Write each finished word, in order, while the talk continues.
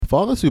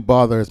Fathers Who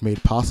Bother is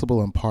made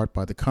possible in part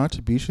by the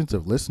contributions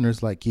of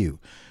listeners like you.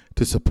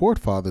 To support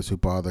Fathers Who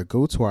Bother,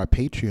 go to our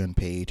Patreon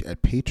page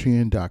at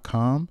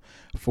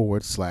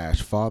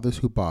patreon.com/Fathers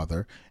Who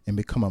Bother and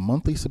become a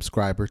monthly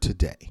subscriber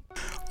today.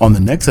 On the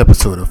next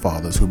episode of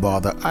Fathers Who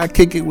Bother, I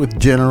kick it with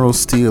General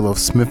Steele of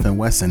Smith &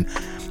 Wesson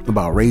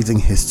about raising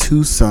his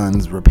two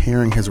sons,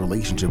 repairing his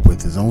relationship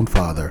with his own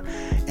father,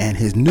 and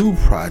his new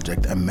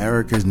project,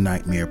 America's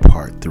Nightmare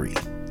Part 3.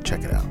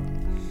 Check it out.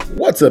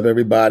 What's up,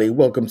 everybody?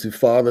 Welcome to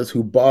Fathers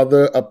Who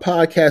Bother, a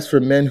podcast for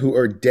men who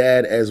are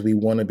dad as we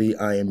want to be.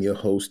 I am your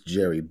host,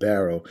 Jerry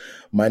Barrow.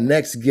 My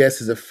next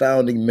guest is a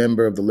founding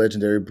member of the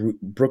legendary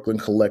Brooklyn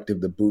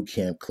collective, the Boot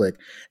Camp Clique,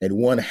 and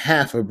one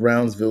half of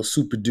Brownsville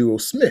super duo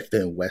Smith &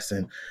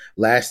 Wesson.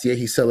 Last year,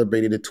 he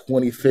celebrated the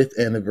 25th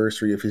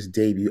anniversary of his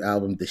debut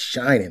album, The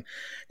Shining,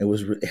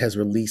 and has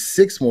released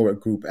 6 more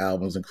group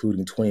albums,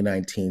 including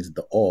 2019's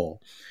The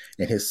All,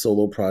 and his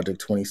solo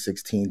project,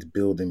 2016's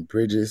Building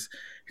Bridges.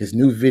 His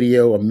new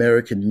video,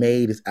 American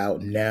Made, is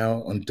out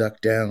now on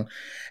Duck Down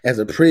as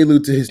a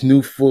prelude to his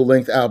new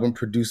full-length album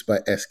produced by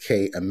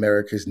SK,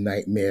 America's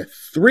Nightmare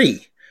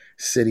 3,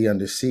 City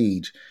Under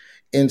Siege.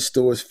 In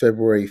stores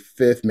February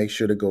 5th. Make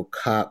sure to go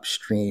cop,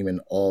 stream,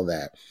 and all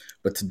that.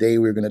 But today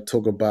we're going to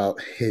talk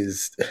about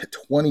his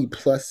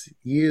 20-plus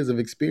years of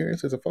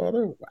experience as a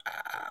father.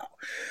 Wow.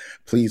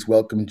 Please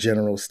welcome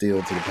General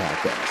Steele to the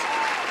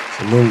podcast.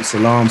 Salute,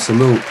 salam,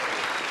 salute.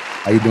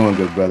 How you doing,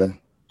 good brother?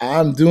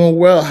 I'm doing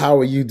well. How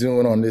are you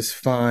doing on this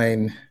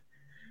fine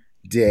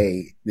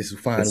day, this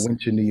fine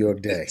winter New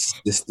York day?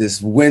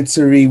 This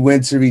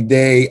wintry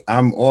day.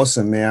 I'm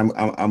awesome, man.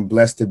 I'm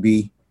blessed to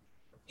be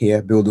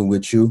here building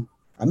with you.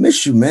 I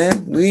miss you,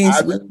 man. We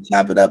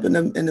chop it up in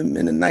a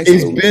nice.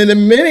 It's been a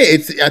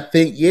minute.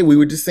 We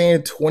were just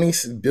saying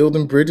 20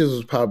 Building Bridges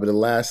was probably the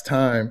last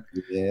time.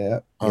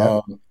 Yeah.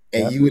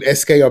 You and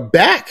SK are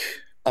back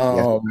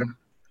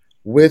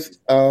with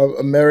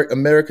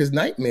America's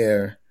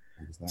Nightmare.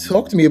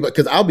 Talk to me about,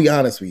 because I'll be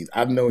honest with you,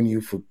 I've known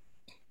you for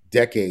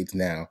decades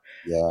now.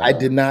 Yeah. I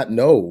did not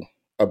know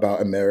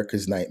about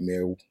America's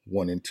Nightmare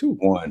 1 and 2.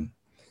 1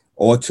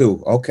 or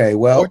 2. Okay,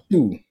 well. Or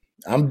 2.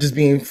 I'm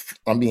being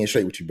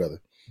straight with you, brother.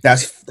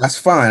 That's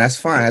fine.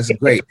 That's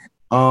great.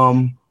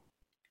 Well,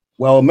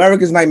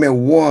 America's Nightmare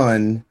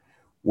 1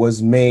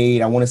 was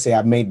made,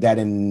 I made that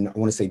in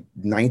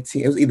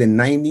 19, it was either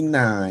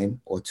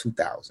 99 or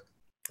 2000.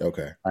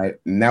 Okay. Right.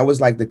 And that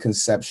was like the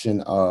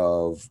conception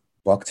of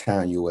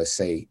Bucktown,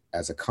 USA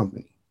as a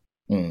company.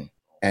 And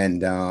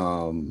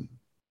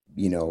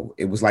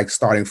it was like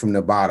starting from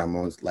the bottom.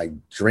 It was like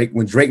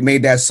when Drake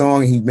made that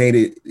song, he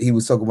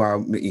was talking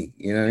about me.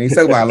 He's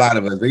talking about a lot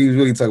of us, but he was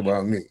really talking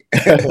about me.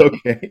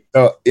 Okay.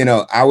 So,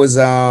 I was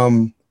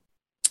in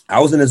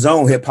the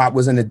zone. Hip hop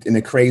was in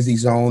the crazy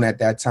zone at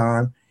that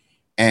time.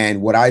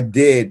 And what I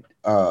did,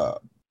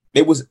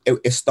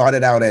 it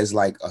started out as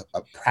like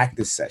a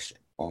practice session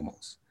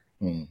almost.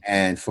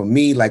 And for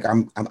me, like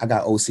I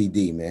got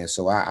OCD, man.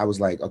 So I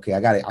was like, okay,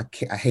 I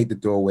hate to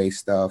throw away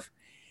stuff.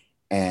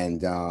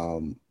 And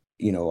I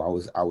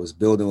was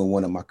building with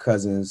one of my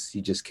cousins.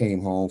 He just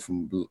came home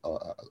from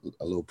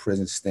a little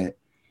prison stint,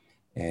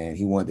 and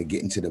he wanted to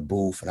get into the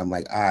booth. And I'm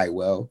like, all right,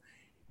 well,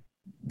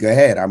 go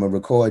ahead. I'm gonna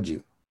record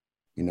you,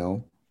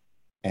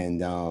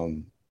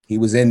 And he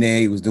was in there.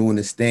 He was doing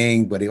this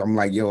thing, but I'm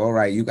like, yo, all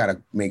right, you gotta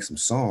make some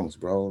songs,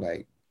 bro.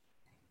 Like.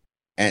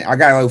 And I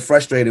got a little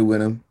frustrated with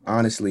him,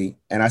 honestly.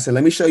 And I said,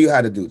 let me show you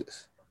how to do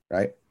this,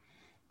 right?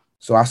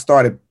 So I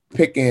started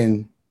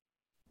picking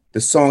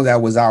the songs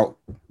that was out.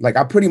 Like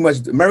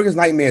America's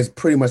Nightmare is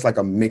pretty much like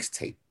a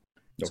mixtape.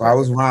 Okay. So I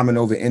was rhyming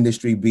over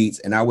industry beats,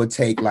 and I would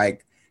take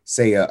like,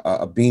 say a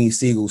Beanie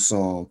Siegel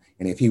song.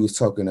 And if he was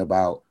talking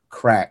about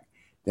crack,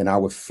 then I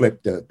would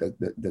flip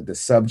the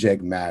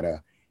subject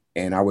matter,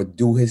 and I would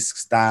do his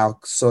style,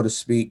 so to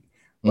speak.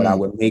 But I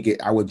would make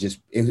it,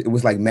 it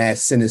was like mad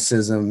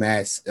cynicism,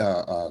 mad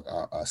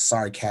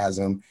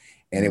sarcasm.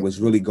 And it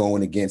was really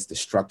going against the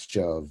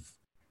structure of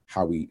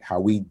how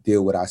we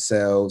deal with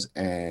ourselves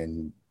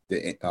and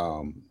the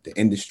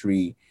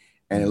industry,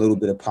 and a little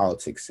bit of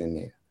politics in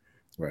there.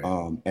 Right.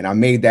 And I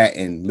made that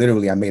in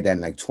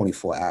like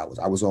 24 hours.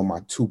 I was on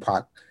my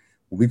Tupac,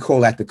 we call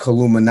that the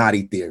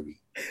Illuminati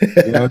theory.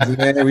 You know what I'm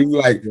saying? We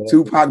like,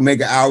 Tupac make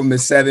an album in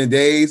 7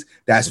 days,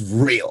 that's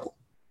real.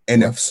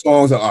 And the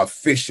songs are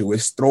official.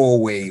 It's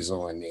throwaways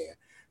on there.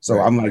 So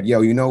I'm like,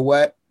 yo, you know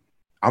what?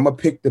 I'm gonna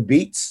pick the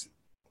beats,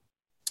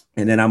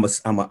 and then I'm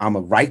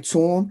gonna write to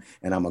them,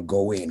 and I'm gonna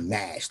go in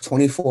mash.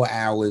 24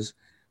 hours.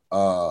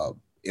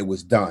 It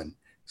was done.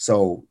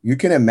 So you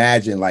can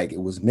imagine, like,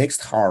 it was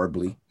mixed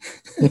horribly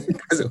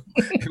because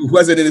it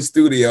wasn't in the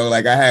studio.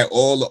 Like, I had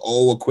all the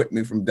old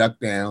equipment from Duck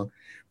Down,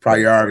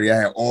 Priority. I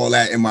had all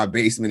that in my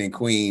basement in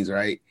Queens,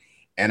 right?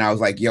 And I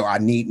was like, yo,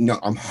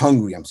 I'm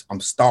hungry.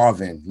 I'm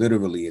starving.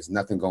 Literally, there's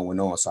nothing going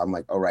on. So I'm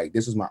like, all right,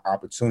 this is my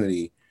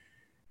opportunity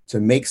to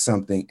make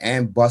something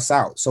and bust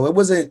out. So it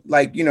wasn't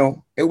like,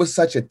 it was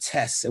such a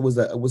test. It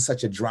was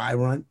such a dry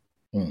run.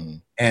 Mm-hmm.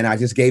 And I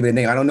just gave it a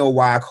name. I don't know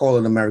why I call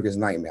it America's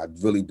Nightmare. I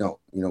really don't.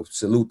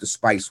 Salute the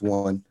Spice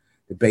One,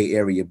 the Bay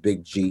Area,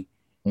 Big G.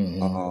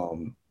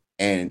 And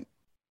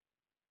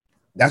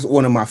that's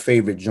one of my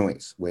favorite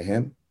joints with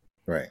him.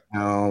 Right.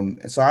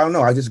 And so I don't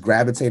know, I just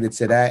gravitated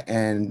to that.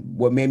 And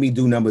what made me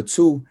do number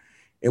 2,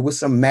 it was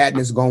some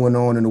madness going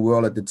on in the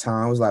world at the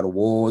time. It was a lot of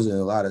wars and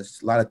a lot of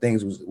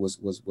things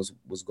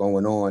was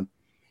going on.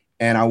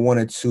 And I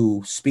wanted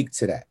to speak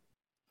to that.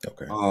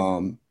 Okay.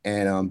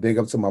 And big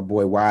up to my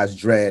boy Wise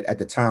Dread. At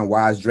the time,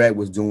 Wise Dread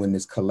was doing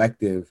this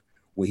collective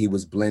where he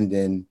was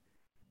blending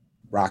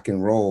rock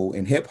and roll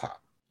and hip hop.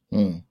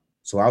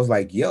 So I was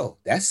like, yo,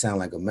 that sound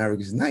like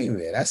America's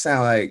Nightmare. That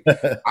sound like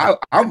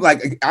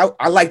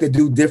I like to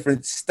do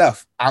different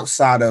stuff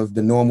outside of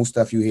the normal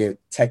stuff you hear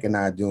Tech and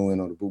I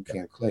doing on the Boot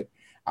Camp Click.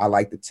 I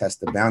like to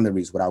test the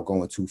boundaries without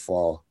going too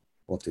far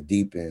off the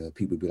deep end.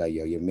 People be like,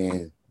 yo, your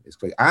man is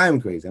crazy. I'm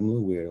crazy. I'm a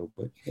little weirdo,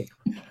 but hey,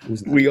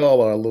 we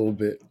all are a little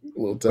bit.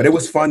 But it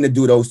was fun to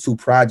do those 2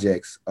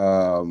 projects.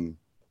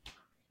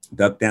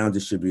 Duck Down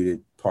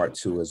Distributed Part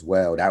 2 as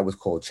well. That was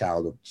called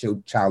Child of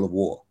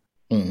War.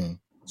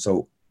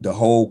 So the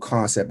whole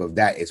concept of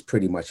that is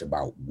pretty much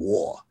about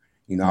war.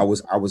 You know, I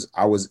was on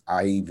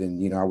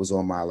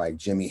my like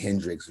Jimi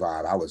Hendrix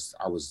vibe. I was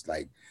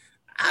like,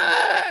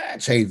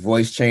 change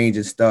voice change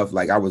and stuff.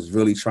 Like I was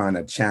really trying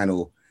to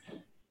channel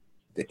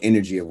the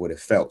energy of what it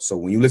felt. So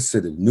when you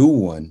listen to the new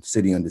one,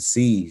 City Under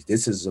Siege,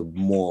 this is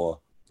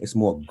it's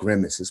more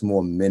grimace, it's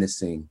more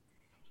menacing.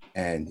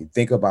 And you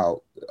think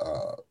about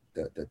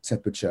the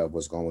temperature of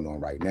what's going on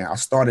right now. I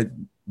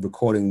started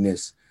recording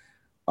this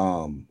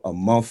a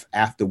month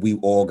after we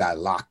all got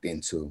locked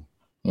into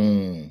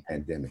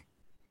pandemic.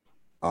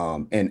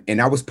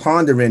 And I was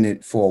pondering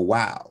it for a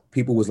while.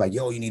 People was like,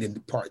 yo, you need a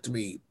part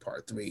three.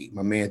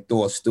 My man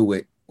Thor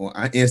Stewart on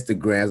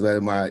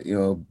Instagram, my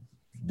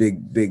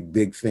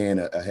big fan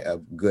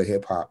of good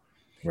hip hop.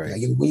 Right.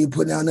 Like, when you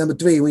put out number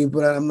 3,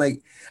 I'm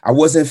like, I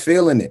wasn't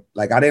feeling it.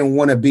 Like I didn't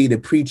want to be the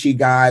preachy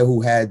guy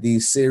who had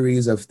these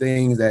series of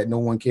things that no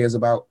one cares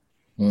about.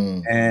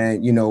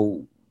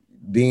 And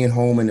being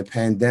home in the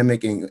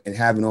pandemic and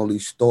having all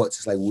these thoughts,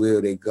 it's like,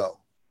 where do they go?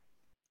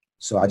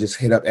 So I just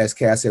hit up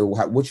SK. I said,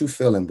 well, what you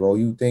feeling, bro?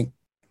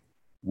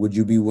 Would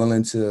you be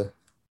willing to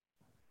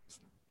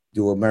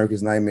do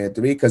America's Nightmare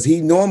 3? Because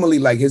he normally,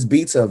 like, his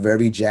beats are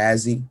very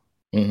jazzy.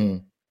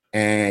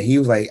 And he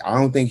was like, I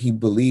don't think he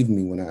believed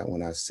me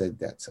when I said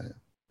that to him.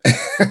 I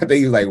think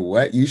he was like,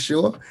 what? You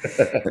sure?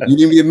 You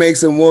need me to make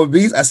some more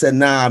beats? I said,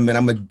 nah, man,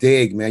 I'm a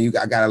dig, man.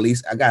 I got at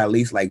least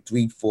like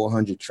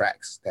 300-400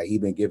 tracks that he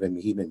been giving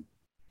me. He been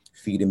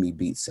feeding me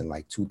beats in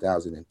like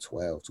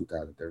 2012,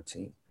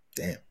 2013.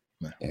 Damn.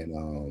 Man.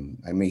 And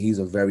I mean, he's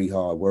a very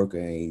hard worker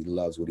and he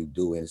loves what he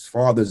do. And his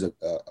father's a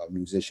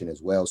musician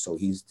as well, so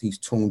he's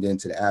tuned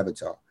into the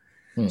Avatar.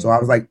 So I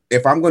was like,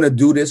 if I'm gonna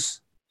do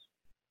this,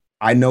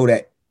 I know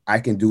that I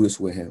can do this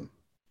with him.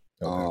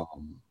 Okay.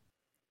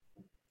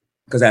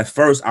 Because at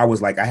first I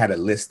was like, I had a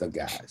list of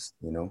guys,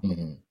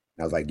 And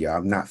I was like, yo,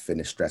 I'm not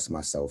finna stress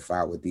myself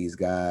out with these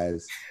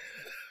guys.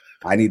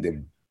 I need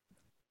to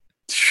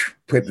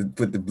put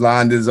the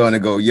blinders on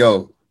and go,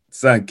 yo,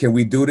 son, can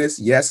we do this?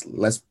 Yes,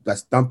 let's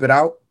thump it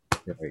out.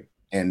 Right.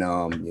 And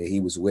he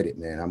was with it,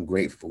 man. I'm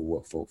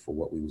grateful for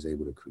what we was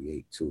able to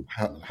create too.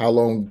 How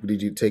long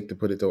did you take to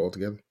put it all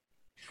together?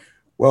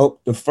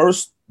 Well, the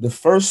first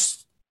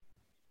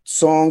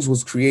songs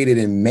was created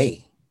in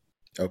May.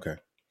 Okay.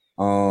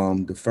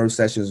 The first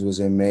sessions was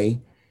in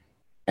May,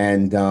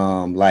 and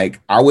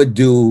like I would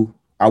do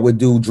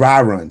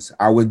dry runs.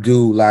 I would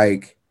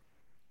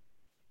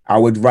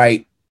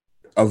write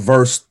a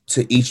verse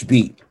to each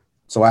beat.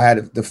 So I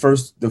had the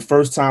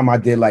first time I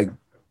did like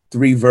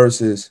 3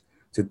 verses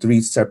to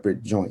 3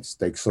 separate joints,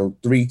 like so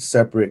 3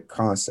 separate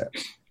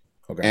concepts.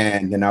 Okay.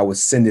 And then I would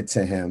send it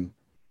to him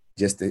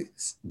just to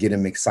get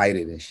him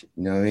excited and shit,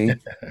 you know what I mean?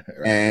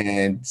 Right.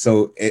 And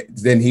so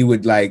then he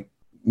would like,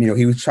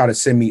 he would try to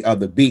send me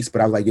other beats,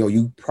 but I was like, yo,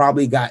 you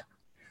probably got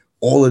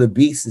all of the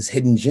beats as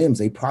hidden gems.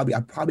 I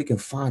probably can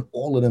find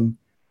all of them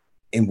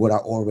in what I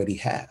already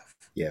have.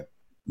 Yeah.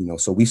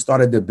 So we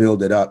started to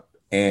build it up.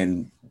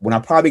 And when I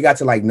probably got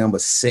to like number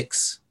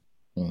 6,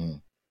 I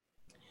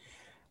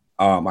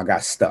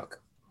got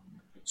stuck.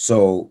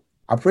 So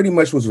I pretty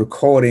much was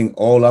recording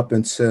all up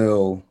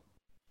until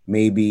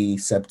maybe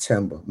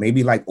September,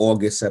 maybe like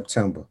August,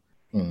 September.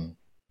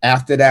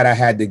 After that, I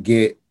had to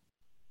get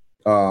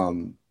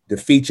the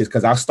features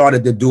because I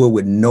started to do it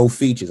with no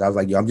features. I was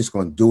like, yo, I'm just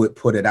going to do it,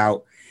 put it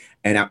out.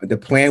 And the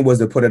plan was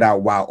to put it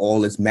out while all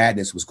this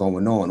madness was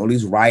going on, all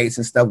these riots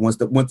and stuff. Once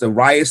the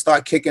riots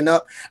start kicking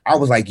up, I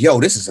was like, yo,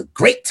 this is a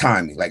great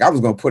timing. Like I was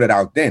going to put it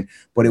out then,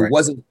 but it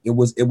wasn't. It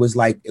was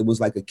like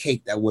a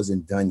cake that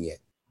wasn't done yet.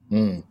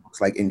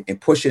 It's like in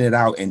pushing it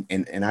out, and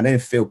I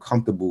didn't feel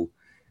comfortable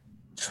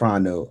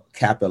trying to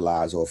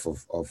capitalize off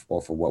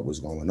of what was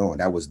going on.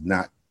 That was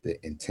not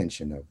the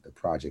intention of the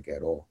project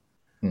at all.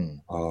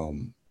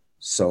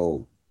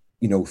 So,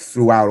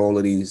 throughout all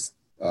of these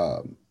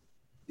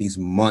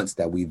months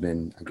that we've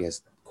been, I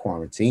guess,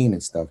 quarantined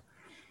and stuff,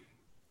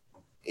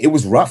 it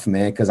was rough,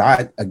 man. Because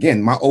my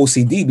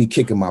OCD be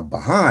kicking my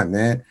behind,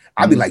 man.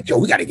 I'd be like, yo,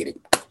 we gotta get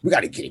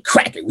it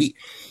cracking.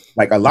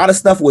 Like a lot of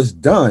stuff was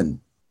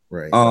done.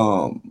 Right.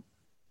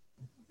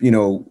 You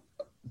know,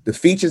 the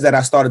features that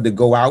I started to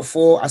go out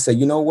for, I said,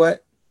 you know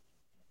what?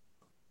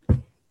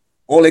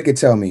 All they could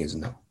tell me is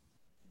no.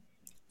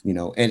 You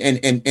know,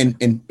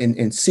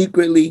 and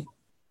secretly,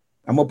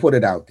 I'm gonna put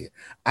it out there.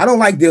 I don't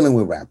like dealing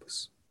with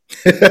rappers.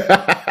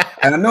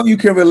 And I know you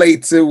can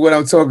relate to what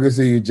I'm talking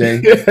to you,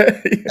 Jay.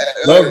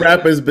 Love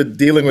rappers, but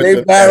dealing with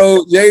Jay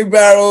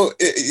Barrow,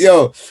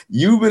 yo,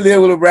 you've been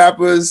dealing with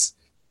rappers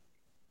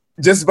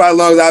just about as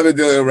long as I've been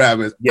dealing with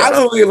rappers. Yeah. I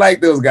don't really like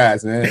those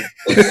guys, man.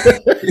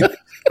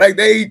 Like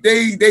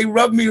they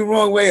rub me the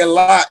wrong way a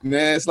lot,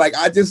 man. It's like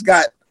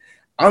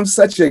I'm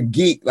such a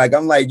geek. Like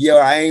I'm like, yo,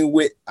 I ain't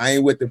with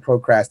the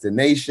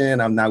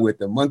procrastination. I'm not with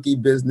the monkey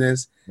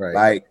business. Right.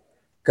 Like,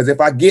 because if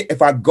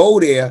I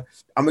go there,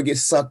 I'm gonna get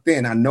sucked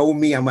in. I know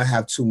me, I'm gonna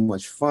have too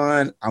much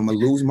fun. I'm gonna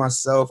lose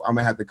myself. I'm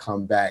gonna have to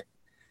come back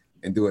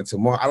and do it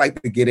tomorrow. I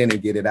like to get in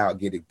and get it out,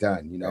 get it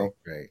done, you know?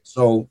 Right.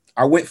 So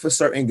I went for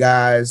certain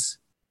guys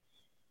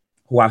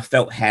who I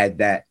felt had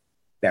that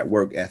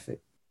work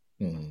ethic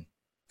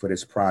for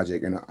this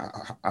project, and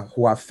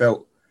who I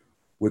felt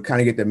would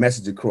kind of get the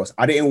message across.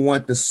 I didn't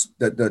want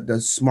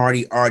the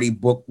smarty arty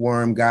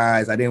bookworm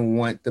guys. I didn't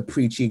want the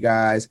preachy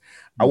guys.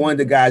 I wanted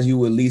the guys you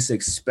would least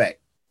expect.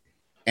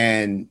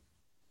 And,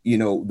 you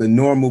know, the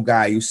normal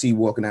guy you see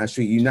walking down the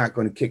street, you're not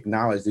going to kick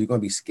knowledge. You're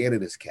going to be scared of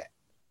this cat.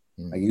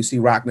 Like you see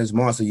Rockness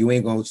Monster, you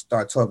ain't going to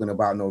start talking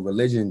about no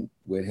religion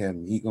with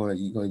him. You're going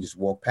to just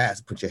walk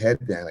past, put your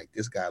head down. Like,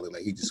 this guy look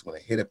like he just want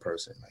to hit a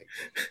person. Like,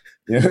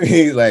 you know what I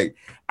mean? Like,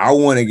 I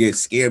want to get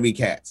scary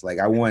cats. Like,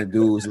 I want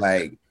dudes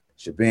like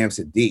Shabam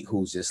Sadiq,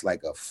 who's just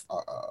like a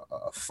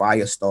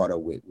fire starter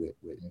with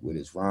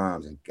his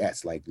rhymes, and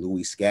cats like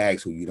Louis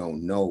Skaggs, who you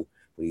don't know,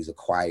 but he's a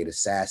quiet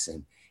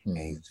assassin and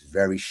he's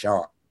very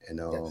sharp. And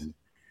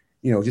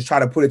you know, just try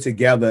to put it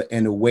together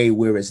in a way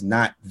where it's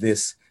not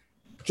this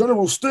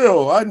General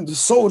Steele, I'm the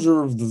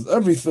soldier of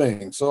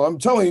everything. So I'm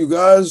telling you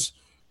guys,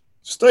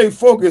 stay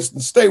focused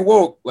and stay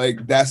woke.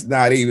 Like, that's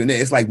not even it.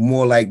 It's like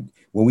more like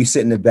when we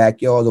sit in the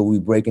backyard or we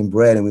breaking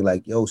bread and we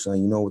like, yo, son,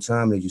 you know what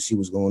time it is? You see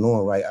what's going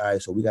on, right? All right,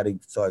 so we got to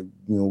start,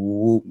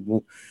 you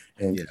know,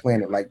 and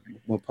plan it. Like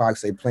when Pac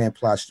say, plan,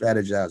 plot,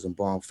 strategize, and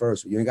bomb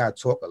first. You ain't got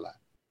to talk a lot,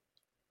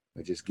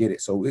 but just get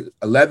it. So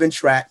 11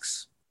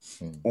 tracks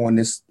on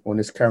this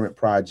current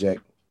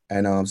project.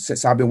 And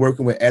since I've been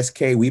working with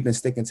SK, we've been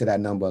sticking to that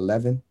number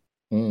 11.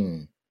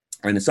 And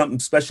there's something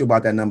special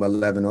about that number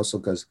 11 also,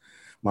 because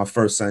my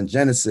first son,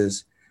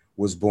 Genesis,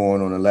 was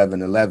born on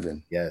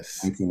 11/11,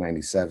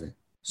 1997.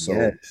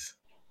 So,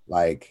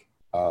 like,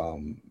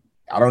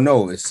 I don't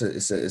know. It's a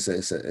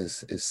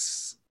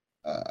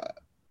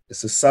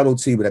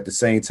subtlety, but at the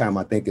same time,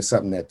 I think it's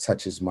something that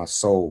touches my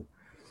soul.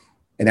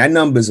 And that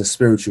number is a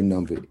spiritual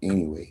number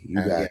anyway. You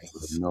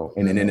guys know.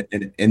 And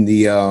in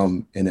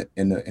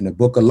the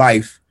book of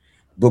life,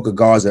 book of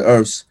gods and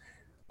earths,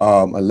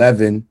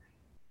 11,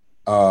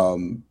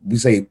 we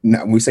say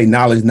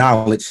knowledge,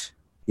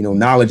 you know,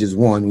 knowledge is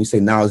one. When we say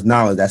knowledge,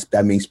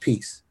 that means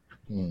peace.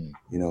 You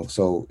know,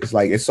 so it's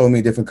like it's so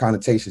many different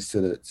connotations to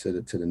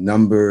the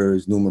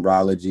numbers,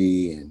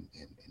 numerology, and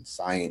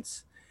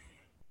science,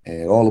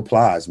 and it all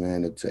applies,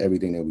 man, to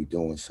everything that we're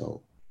doing.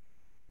 So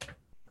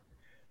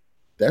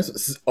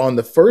that's on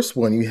the first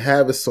one. You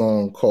have a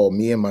song called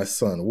 "Me and My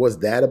Son." Was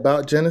that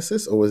about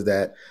Genesis, or was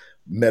that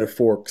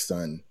metaphoric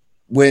son?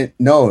 When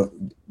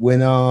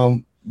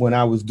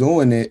I was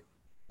doing it,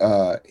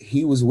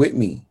 he was with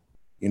me,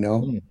 you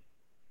know.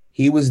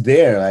 He was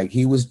there, like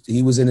he was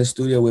in the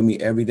studio with me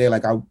every day.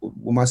 Like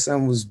when my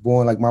son was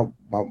born, like my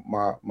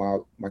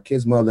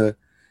kid's mother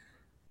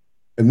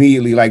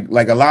immediately,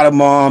 like a lot of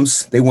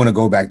moms, they want to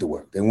go back to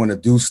work. They want to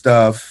do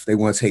stuff. They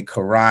want to take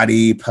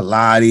karate,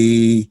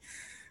 Pilates,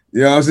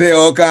 you know what I'm saying?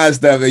 All kinds of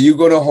stuff. And you're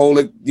going to hold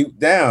it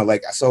down.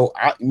 Like, so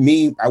I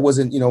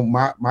wasn't, you know,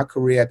 my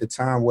career at the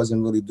time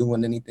wasn't really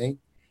doing anything,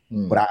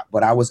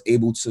 but I was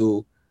able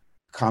to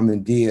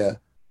commandeer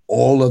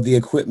all of the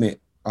equipment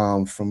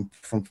from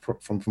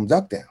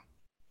Duck Down.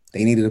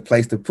 They needed a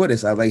place to put it.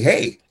 So I was like,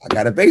 hey, I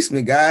got a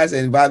basement, guys.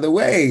 And by the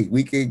way,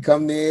 we can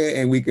come there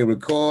and we can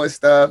record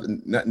stuff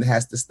and nothing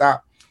has to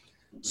stop.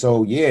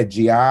 So yeah,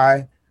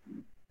 GI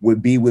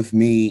would be with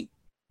me.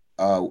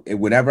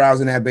 Whenever I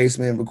was in that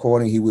basement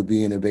recording, he would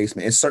be in the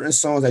basement. It's certain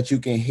songs that you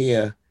can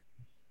hear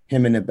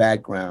him in the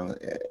background.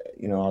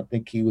 You know, I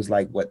think he was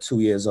like, 2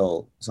 years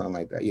old, something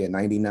like that. Yeah,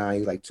 99, he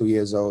was like 2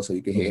 years old. So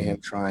you can hear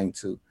him trying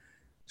to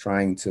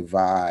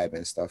vibe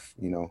and stuff,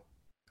 you know.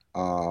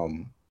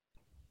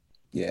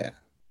 Yeah,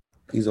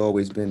 he's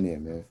always been there,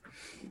 man.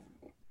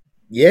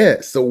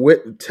 Yeah. So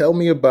tell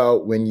me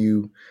about when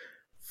you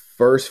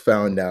first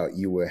found out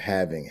you were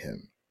having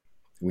him.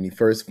 When you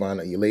first found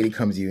out, your lady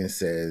comes to you and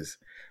says,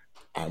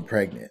 I'm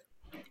pregnant.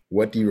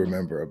 What do you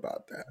remember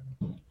about that?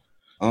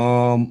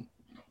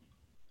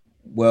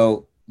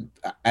 Well,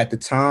 at the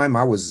time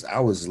I was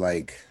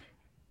like,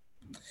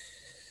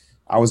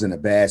 I was in a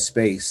bad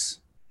space.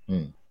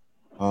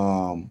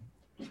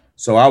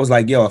 So I was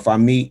like, yo, if I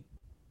meet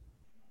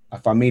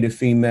a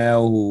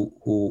female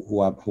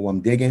who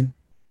I'm digging,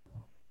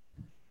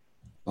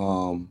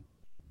 then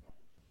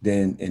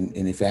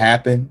and if it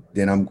happened,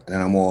 then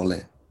I'm all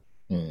in.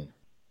 Mm.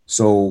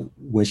 So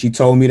when she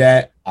told me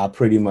that, I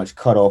pretty much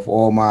cut off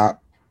all my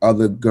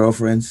other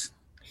girlfriends,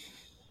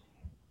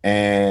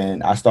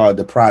 and I started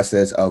the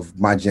process of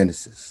my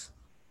genesis.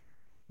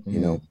 You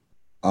know,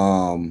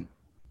 um,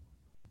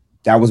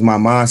 that was my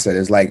mindset.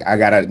 It's like I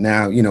gotta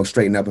now,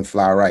 straighten up and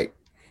fly right.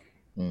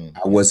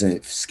 I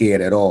wasn't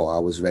scared at all. I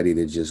was ready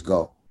to just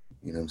go.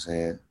 You know what I'm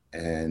saying?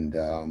 And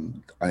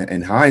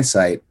in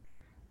hindsight,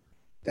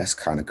 that's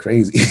kind of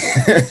crazy.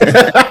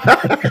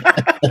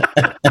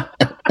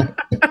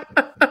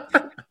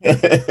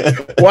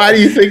 Why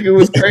do you think it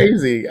was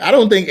crazy? I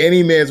don't think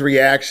any man's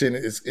reaction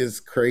is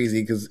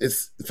crazy because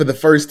it's for the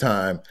first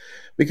time.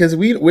 Because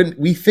when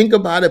we think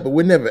about it, but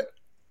we're never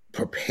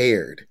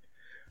prepared.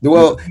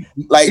 Well,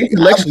 like I've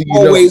Intellectually,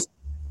 always,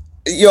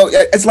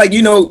 it's like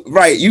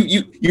right.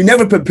 You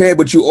never prepared,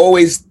 but you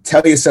always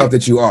tell yourself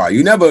that you are.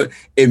 You never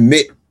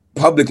admit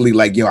publicly,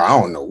 like, I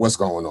don't know what's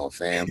going on,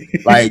 fam.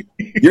 Like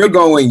you're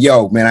going,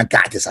 yo, man, I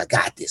got this,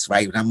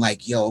 right? And I'm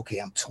like, yo, okay,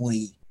 I'm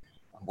 20.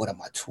 What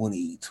am I,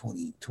 20,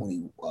 20,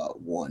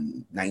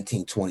 21,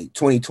 19, 20,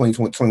 20, 20,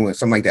 20, 21,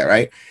 something like that,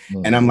 right?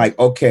 And I'm like,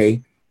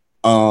 okay,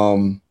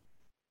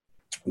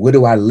 where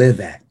do I live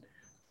at?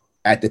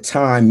 At the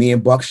time, me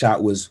and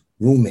Buckshot was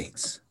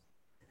roommates.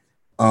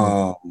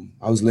 I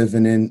was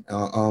living in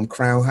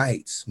Crown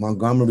Heights,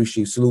 Montgomery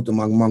Street. Salute to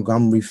my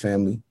Montgomery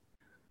family.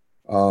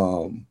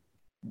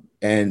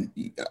 And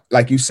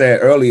like you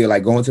said earlier,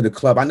 like going to the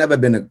club. I never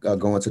been a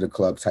going to the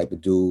club type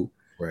of dude.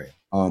 Right.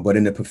 But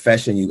in the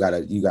profession, you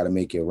gotta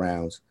make your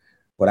rounds.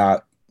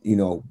 But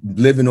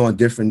living on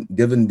different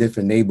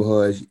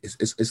neighborhoods,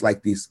 it's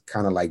like these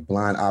kind of like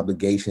blind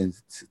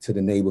obligations to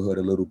the neighborhood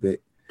a little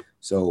bit.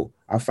 So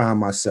I found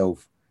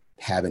myself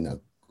having an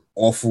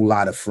awful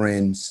lot of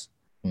friends,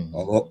 an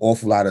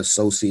awful lot of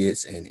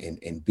associates,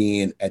 and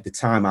being at the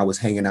time I was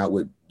hanging out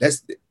with.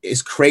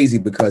 It's crazy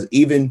because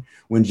even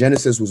when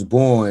Genesis was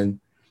born,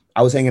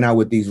 I was hanging out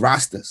with these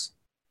Rastas.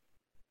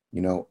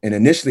 And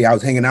initially I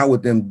was hanging out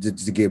with them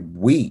to get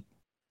weed.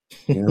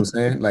 You know what I'm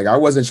saying? Like I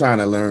wasn't trying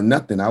to learn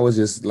nothing. I was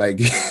just like,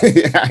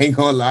 I ain't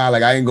gonna lie,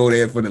 like I didn't go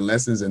there for the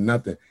lessons and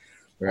nothing.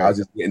 Right. I was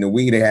just getting the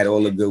weed. They had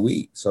all the good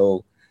weed.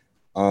 So,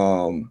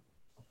 I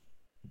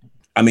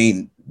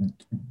mean,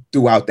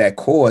 throughout that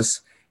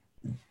course,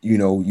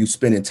 you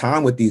spending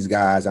time with these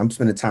guys. I'm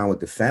spending time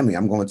with the family.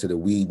 I'm going to the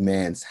weed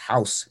man's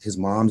house. His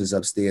mom's is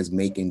upstairs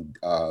making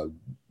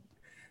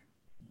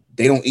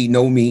they don't eat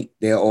no meat.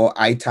 They're all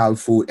Ital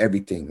food,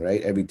 everything,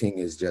 right? Everything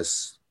is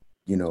just,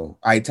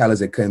 Ital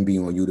as it can be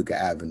on Utica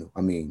Avenue.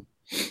 I mean,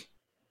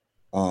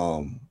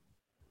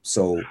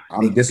 so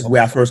this is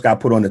where I first got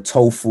put on the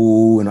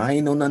tofu, and I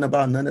ain't know nothing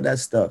about none of that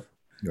stuff.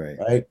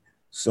 Right.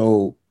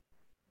 So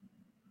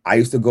I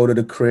used to go to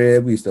the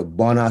crib. We used to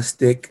bun our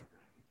stick,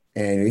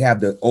 and we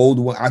have the old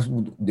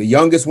one. The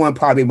youngest one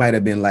probably might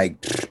have been like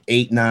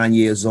 8, 9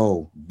 years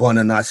old,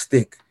 bunning our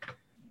stick.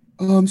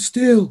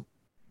 Still.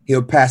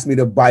 He'll pass me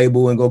the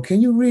Bible and go,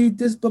 can you read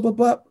this? Blah, blah,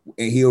 blah.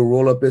 And he'll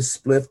roll up his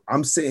spliff.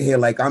 I'm sitting here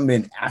like I'm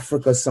in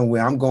Africa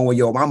somewhere. I'm going,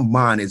 yo, my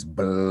mind is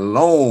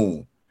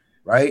blown,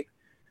 right?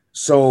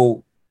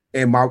 So,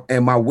 and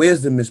my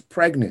wisdom is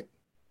pregnant.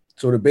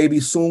 So the baby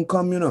soon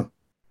come,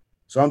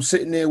 So I'm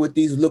sitting there with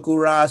these little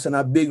Ras and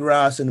our big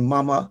Ras and the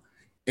mama,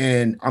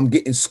 and I'm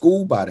getting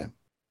schooled by them.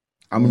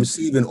 I'm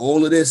receiving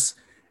all of this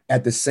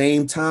at the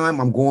same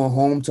time. I'm going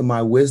home to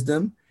my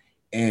wisdom,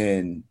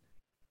 and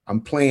I'm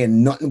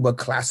playing nothing but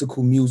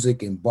classical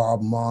music and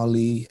Bob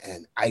Marley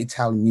and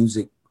Ital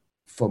music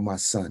for my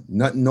son.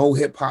 No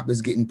hip hop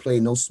is getting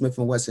played. No Smith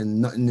and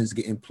Wesson. Nothing is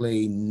getting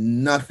played.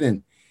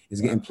 Nothing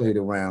is getting played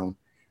around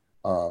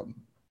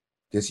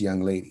this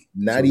young lady.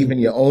 Not even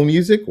your own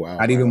music? Wow.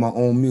 Not even my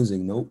own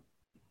music. Nope.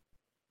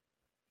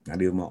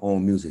 Not even my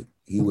own music.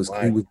 He was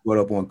brought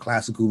up on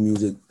classical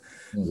music.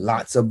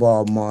 Lots of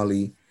Bob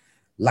Marley.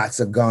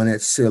 Lots of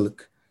Garnet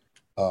Silk.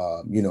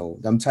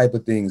 Them type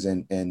of things,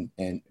 and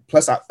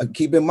plus I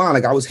keep in mind,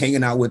 like I was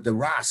hanging out with the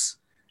Ras,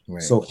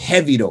 so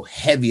heavy.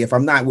 If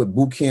I'm not with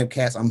boot camp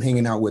cats, I'm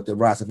hanging out with the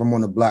Ras. If I'm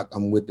on the block,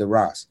 I'm with the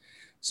Ras.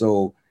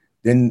 So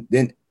then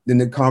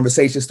the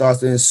conversation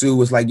starts to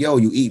ensue. It's like, yo,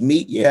 you eat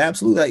meat? Yeah,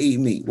 absolutely, I eat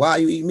meat. Why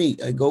you eat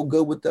meat? I go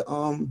good with the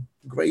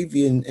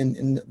gravy and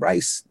the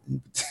rice.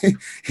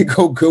 It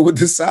go good with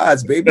the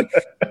sides, baby.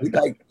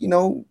 Like,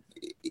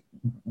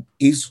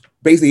 he's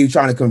basically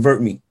trying to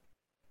convert me.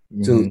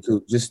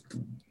 To just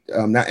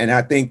and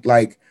I think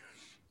like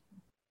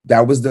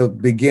that was the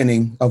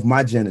beginning of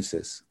my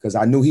genesis, because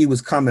I knew he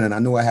was coming and I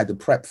knew I had to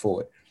prep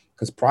for it,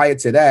 because prior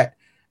to that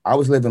I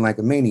was living like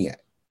a maniac.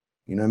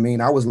 You know what I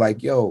mean? I was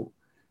like, yo,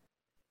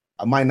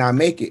 I might not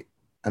make it.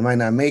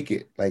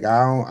 Like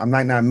I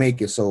might not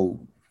make it. So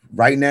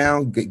right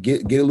now get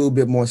a little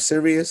bit more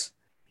serious,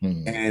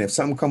 and if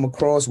something come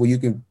across where you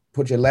can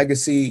put your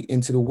legacy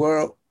into the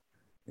world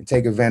and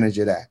take advantage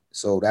of that.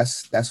 So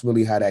that's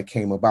really how that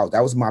came about. That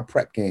was my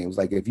prep game. It was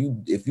like, if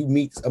you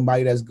meet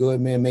somebody that's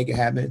good, man, make it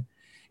happen.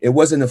 It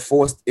wasn't a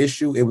forced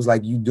issue. It was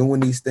like you doing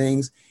these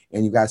things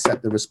and you got to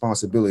accept the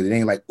responsibility. It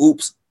ain't like,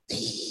 oops,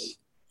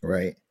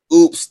 Right.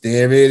 Oops,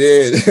 there it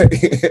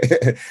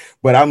is.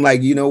 But I'm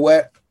like, you know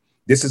what?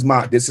 This is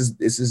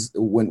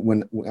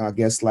when I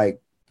guess,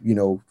 like,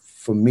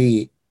 for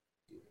me,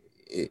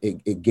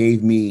 it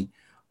gave me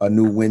a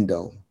new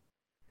window.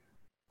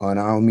 And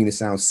I don't mean to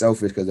sound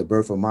selfish, because the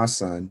birth of my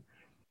son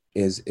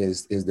is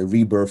the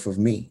rebirth of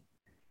me,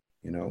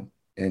 and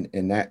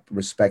in that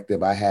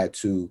perspective, I had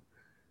to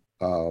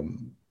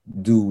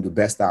do the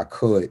best I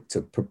could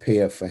to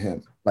prepare for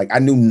him. Like, I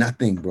knew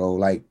nothing, bro.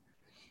 Like,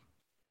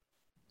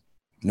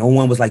 no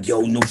one was like,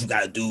 yo, know what you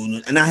gotta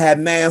do. And I had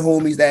mad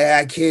homies that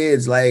had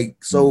kids.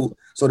 Like, so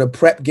the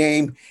prep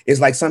game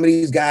is like, some of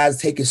these guys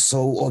take it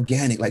so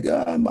organic. Like,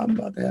 oh, I'm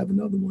about to have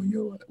another one.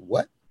 Yo,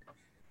 what?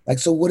 Like,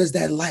 so what is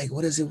that like?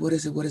 What is it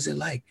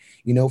like?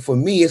 For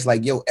me, it's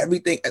like, yo,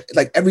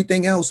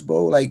 everything else,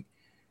 bro. Like,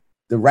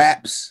 the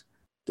raps,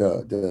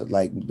 the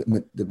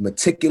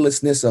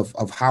meticulousness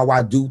of how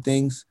I do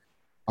things.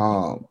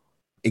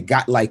 It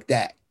got like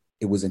that.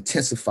 It was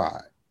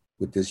intensified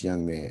with this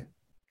young man.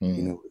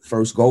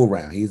 First go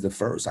round, he's the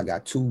first. I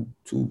got two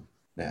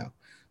now.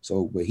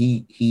 So, but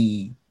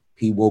he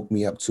woke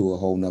me up to a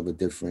whole nother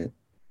different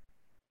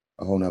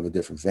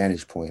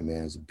vantage point,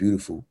 man. It's a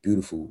beautiful,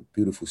 beautiful,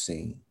 beautiful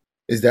scene.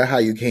 Is that how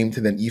you came to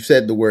them? You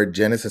said the word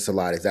Genesis a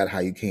lot. Is that how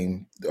you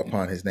came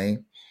upon his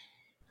name?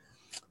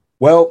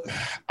 Well,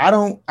 I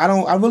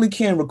really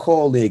can't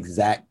recall the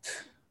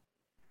exact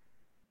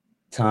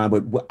time,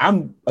 but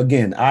I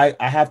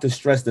have to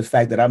stress the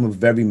fact that I'm a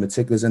very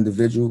meticulous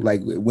individual.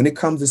 Like, when it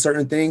comes to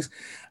certain things,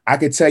 I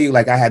could tell you,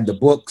 like, I had the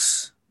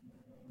books,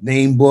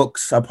 name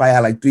books. I probably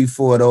had like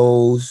 3-4 of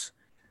those.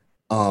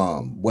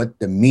 What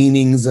the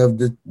meanings of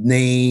the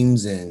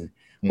names,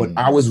 but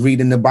I was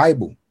reading the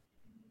Bible.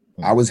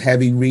 I was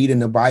heavy reading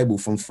the Bible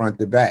from front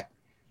to back.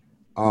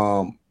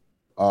 I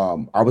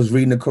was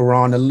reading the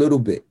Quran a little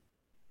bit.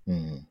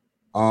 And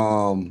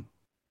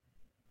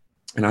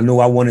I knew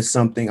I wanted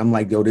something. I'm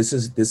like, yo, this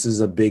is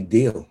a big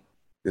deal.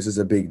 This is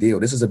a big deal.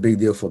 This is a big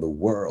deal for the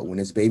world. When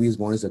this baby is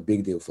born, it's a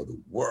big deal for the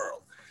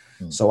world.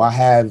 So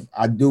I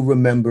do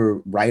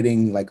remember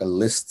writing like a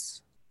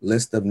list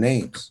of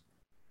names.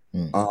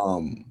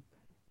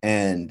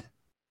 And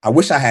I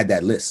wish I had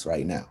that list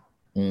right now.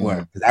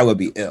 Because that would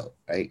be ill,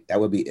 right?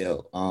 That would be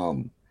ill.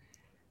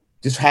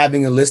 Just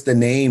having a list of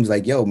names,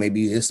 like, yo,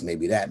 maybe this,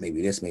 maybe that,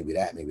 maybe this, maybe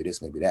that, maybe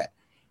this, maybe that.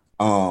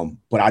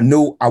 But I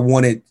knew I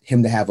wanted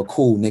him to have a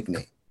cool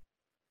nickname.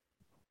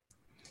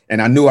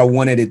 And I knew I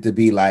wanted it to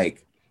be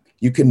like,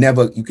 you can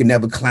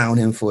never clown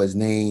him for his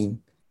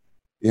name.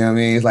 You know what I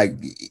mean? It's like,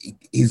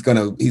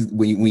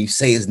 when you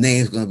say his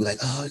name, it's gonna be like,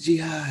 oh,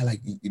 G.I.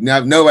 Like,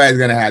 nobody's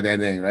gonna have that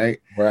name,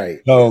 right? Right.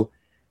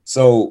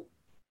 So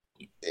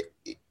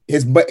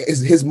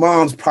his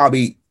mom's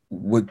probably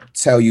would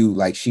tell you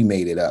like she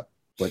made it up,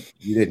 but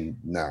you didn't.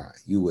 Nah,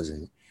 you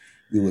wasn't.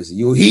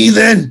 You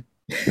heathen.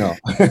 No.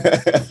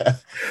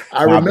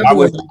 I remember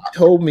when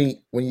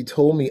you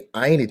told me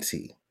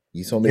Einity.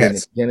 You told me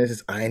yes.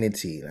 Genesis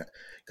Einity.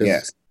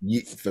 Yes.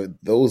 For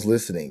those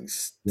listening,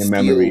 your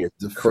memory is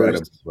the incredible,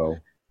 first bro.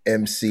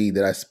 MC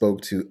that I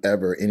spoke to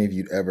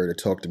interviewed ever to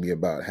talk to me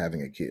about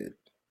having a kid.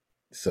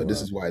 So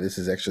this is why this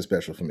is extra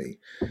special for me.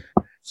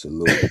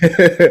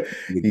 Absolutely.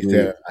 He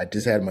said, I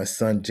just had my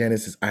son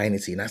Genesis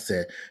Einity. And I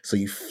said, so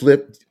you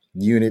flipped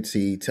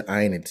Unity to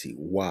Einity.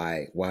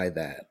 Why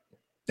that?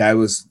 That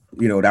was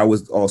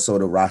also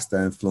the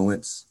Rasta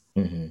influence.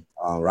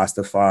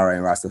 Rastafari,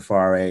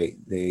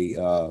 they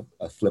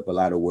flip a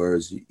lot of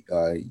words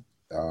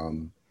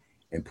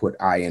and put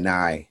I and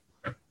I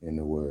in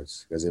the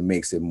words, because it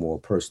makes it more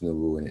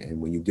personable. And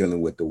when you're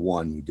dealing with the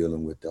one, you're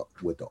dealing with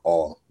the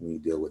all. When you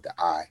deal with the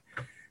I,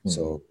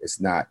 so it's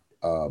not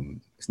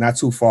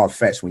too far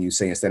fetched when you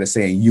say, instead of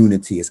saying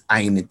unity, it's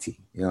einity.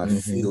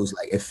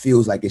 It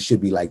feels like it should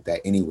be like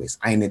that. Anyways,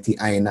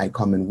 einity, I and I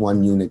come in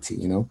one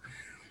unity.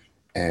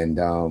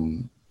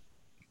 And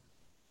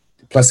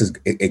plus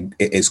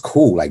it's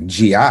cool. Like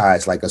GI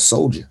is like a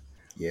soldier.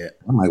 Yeah,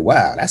 I'm like,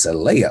 wow, that's a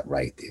layup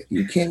right there.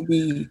 You can't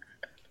be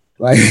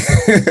like,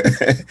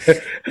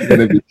 you're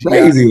gonna be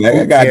crazy. Like,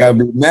 that guy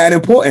gotta be mad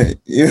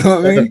important. You know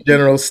what I mean?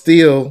 General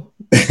Steele.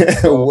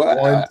 Wow.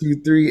 1,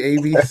 2, 3,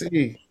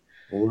 ABC.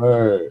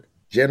 Word.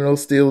 General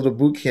Steele, the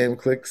boot camp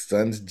click,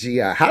 Sons GI.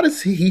 How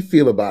does he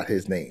feel about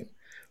his name?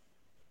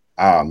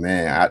 Oh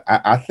man,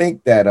 I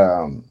think that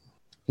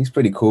he's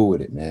pretty cool with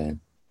it, man.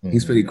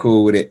 He's pretty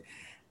cool with it.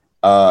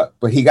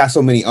 But he got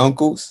so many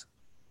uncles,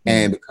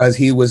 and because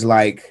he was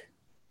like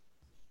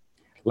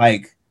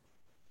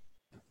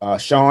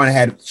Sean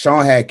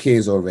had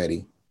kids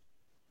already.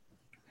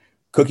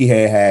 Cookie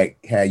had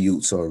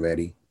youths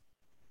already.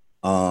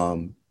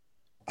 I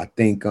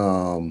think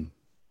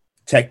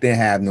Tech didn't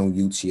have no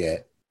youths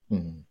yet.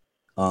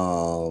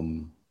 I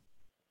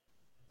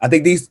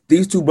think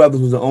these two brothers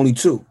was the only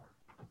two.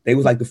 They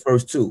was like the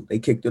first two. They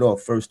kicked it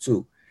off first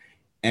two.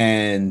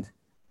 And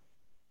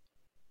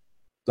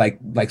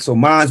like so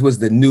mine was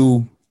the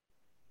new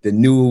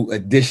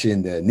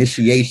addition, the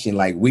initiation.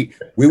 Like we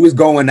was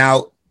going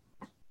out.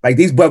 Like,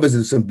 these brothers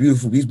are some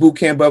beautiful, these boot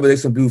camp brothers, they're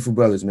some beautiful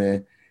brothers,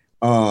 man.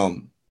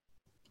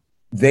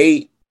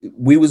 They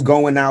we was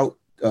going out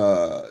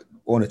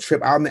on a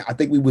trip. I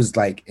think we was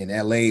like in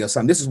LA or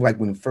something. This is like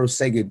when the first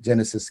Sega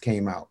Genesis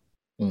came out.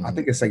 Mhm. I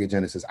think it's Sega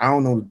Genesis. I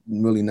don't know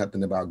really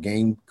nothing about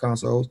game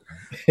consoles,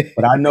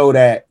 but I know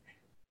that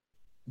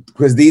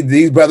because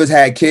these brothers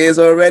had kids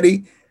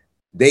already,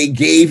 they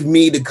gave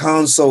me the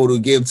console to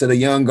give to the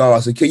young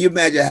guys. So can you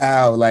imagine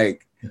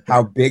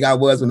how big I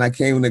was when I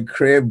came in the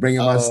crib,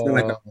 bringing my son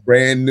like a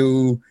brand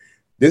new,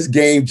 this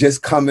game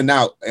just coming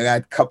out, and I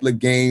had a couple of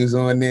games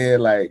on there.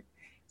 Like,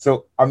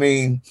 so I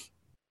mean,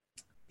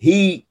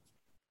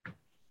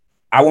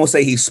 I won't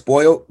say he's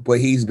spoiled, but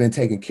he's been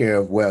taken care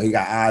of well. He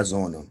got eyes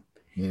on him.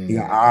 He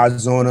got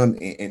eyes on him,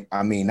 and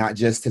I mean, not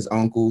just his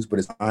uncles, but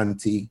his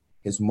auntie,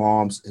 his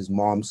mom's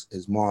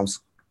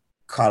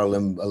coddle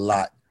him a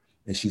lot,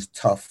 and she's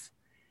tough.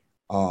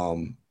 But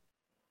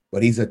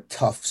he's a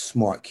tough,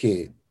 smart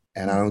kid,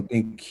 and I don't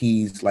think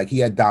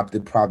he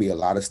adopted probably a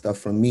lot of stuff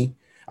from me.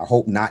 I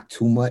hope not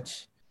too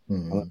much.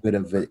 I'm a bit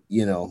of a,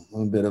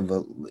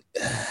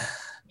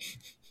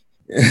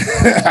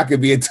 I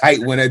could be a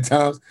tight one at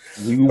times.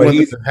 But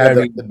he's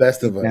the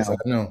best of us. I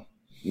know.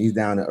 He's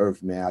down to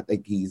earth, man. I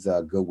think he's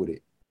good with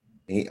it.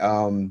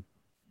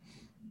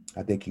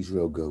 I think he's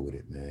real good with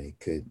it, man.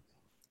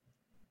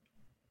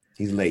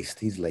 He's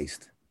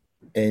laced.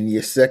 And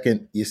your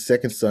second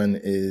son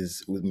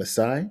is with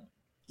Masai?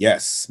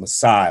 Yes,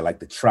 Masai, like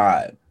the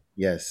tribe.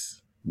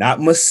 Yes.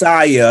 Not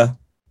Messiah.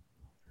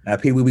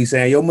 People be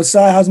saying, "Yo,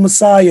 Messiah, how's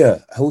Messiah?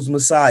 Who's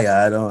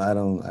Messiah?" I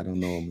don't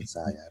know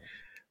Messiah.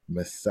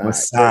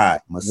 Masai.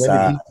 When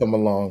did he come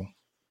along?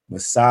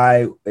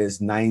 Masai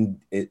is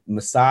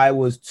Masai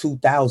was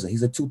 2000.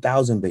 He's a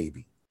 2000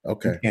 baby.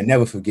 Okay. You can't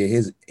never forget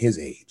his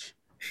age.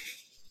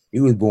 He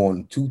was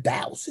born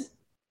 2000.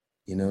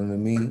 You know what I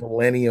mean?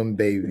 Millennium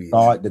baby.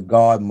 The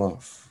God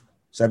month.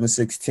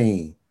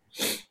 7/16.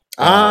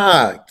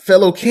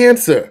 Fellow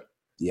Cancer.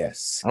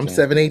 Yes. I'm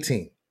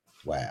 7/18.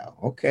 Wow.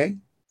 Okay.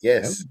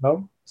 Yes.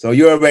 So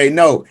you already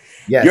know.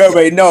 Yes. You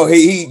already know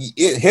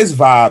his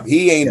vibe.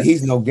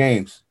 He's no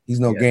games. He's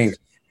no games.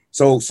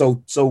 So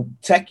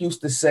Tech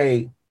used to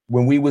say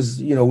when we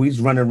was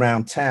running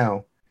around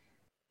town,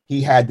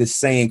 he had this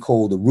saying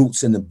called the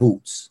roots in the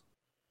boots.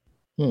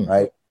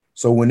 Right.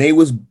 So when they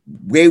was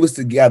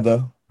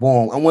together,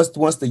 born, and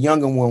once the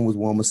younger one was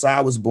born,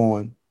 Masai was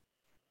born,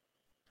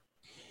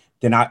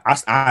 then I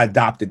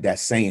adopted that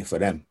saying for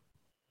them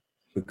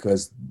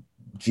because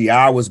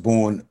GI was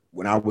born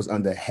when I was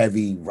under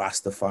heavy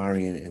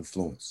Rastafarian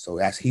influence. So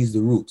he's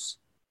the roots.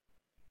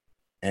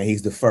 And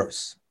he's the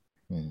first.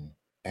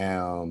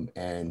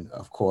 And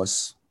of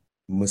course,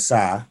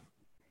 Masai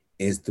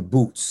is the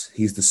boots.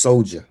 He's the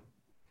soldier.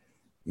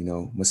 You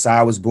know,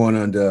 Masai was born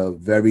under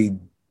very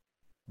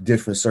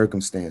different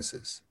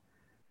circumstances.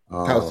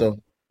 How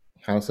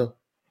so?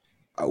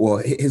 Well,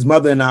 his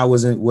mother and I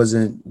wasn't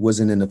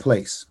in the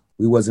place.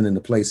 We wasn't in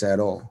the place at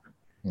all.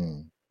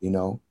 You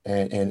know,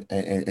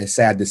 and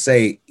sad to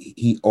say,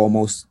 he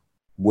almost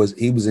was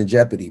in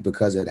jeopardy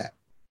because of that.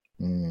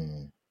 You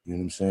know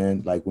what I'm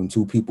saying? Like when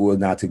two people are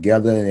not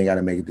together and they got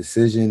to make a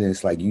decision, and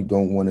it's like you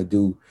don't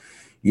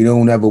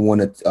ever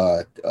want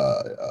to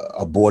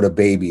abort a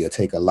baby or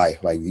take a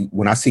life. Like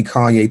when I see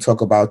Kanye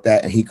talk about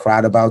that and he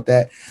cried about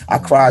that, I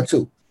cried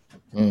too.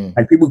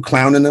 Like people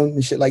clowning him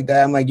and shit like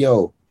that. I'm like,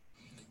 yo,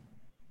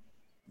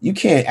 you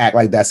can't act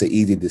like that's an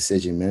easy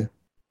decision, man.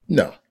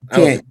 No,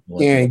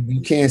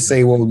 you can't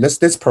say, well, let's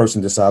this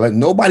person decide. Like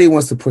nobody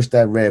wants to push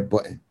that red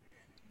button,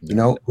 you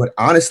know. But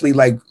honestly,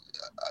 like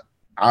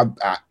I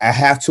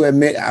have to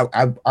admit,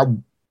 I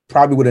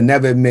probably would have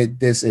never admit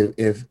this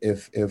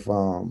if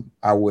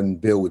I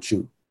wouldn't build with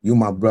you. You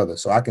my brother,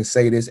 so I can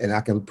say this and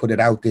I can put it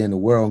out there in the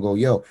world and go,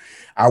 yo,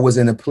 I was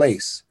in a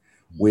place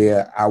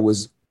where I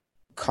was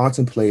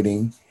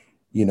contemplating,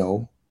 you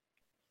know,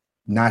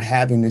 not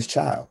having this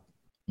child,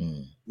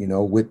 you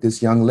know, with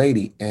this young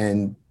lady.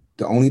 And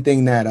the only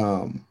thing that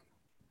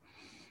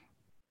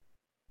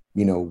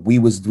you know, we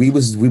was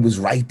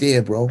right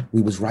there, bro.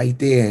 We was right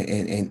there,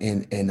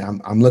 and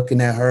I'm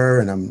looking at her,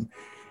 and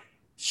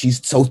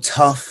she's so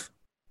tough,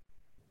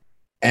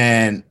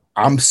 and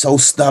I'm so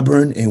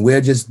stubborn, and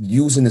we're just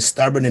using the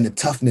stubborn and the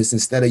toughness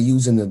instead of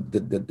using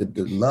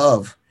the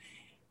love.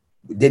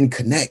 It didn't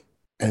connect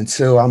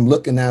until I'm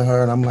looking at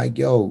her, and I'm like,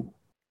 yo,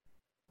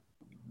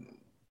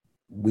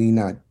 we're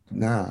not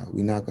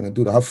gonna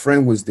do that. Her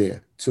friend was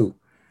there too,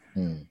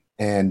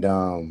 and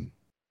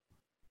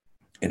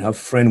her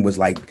friend was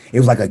like, it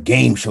was like a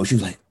game show. She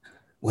was like,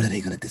 what are they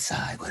going to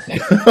decide?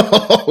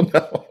 Oh,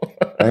 no.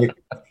 Right?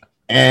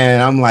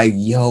 And I'm like,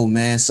 yo,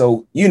 man.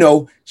 So, you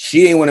know,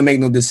 she ain't want to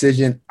make no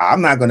decision.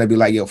 I'm not going to be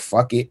like, yo,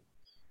 fuck it.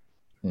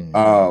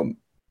 Then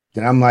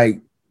I'm like,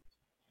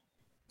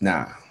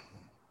 nah,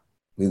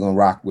 we're going to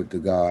rock with the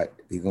God.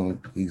 He's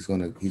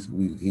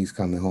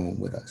coming home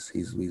with us.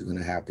 He's going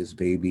to have this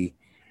baby.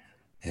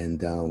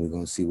 And we're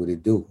going to see what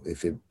it do.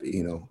 If it,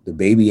 you know, the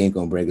baby ain't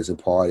going to break us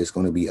apart. It's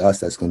going to be us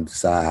that's going to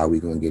decide how we're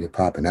going to get it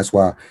popping. That's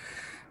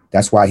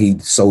why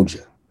he's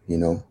soldier, you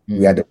know.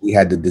 We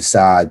had to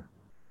decide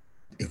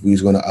if we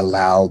was going to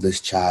allow this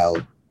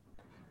child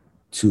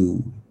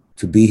to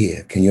be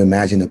here. Can you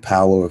imagine the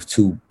power of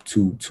two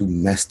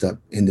messed up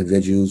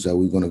individuals that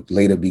we're going to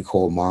later be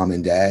called mom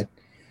and dad?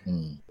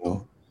 You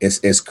know,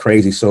 it's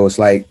crazy. So it's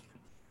like,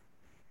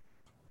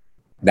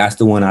 that's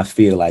the one I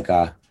feel like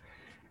I,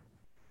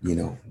 you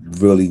know,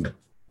 really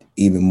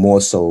even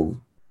more so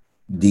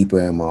deeper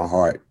in my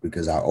heart,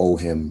 because I owe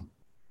him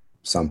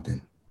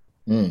something.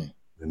 I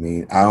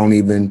mean, I don't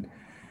even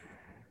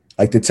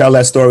like to tell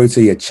that story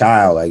to your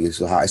child. Like, it's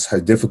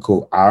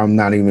difficult. I'm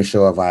not even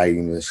sure if I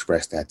even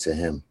expressed that to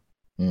him.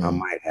 I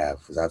might have,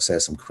 because I've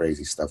said some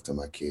crazy stuff to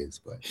my kids,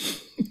 but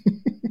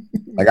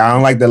like, I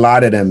don't like to lie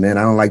to them, man.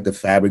 I don't like to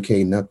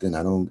fabricate nothing.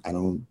 I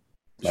don't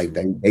like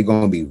they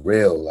gonna be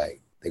real.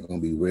 Like, they're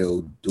gonna be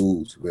real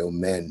dudes, real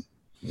men,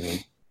 you know?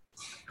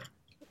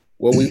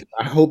 Well,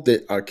 I hope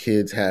that our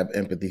kids have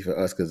empathy for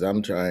us, because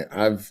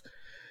I've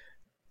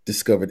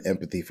discovered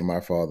empathy for my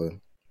father.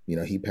 You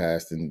know, he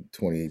passed in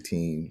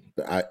 2018,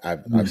 but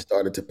I've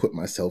started to put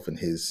myself in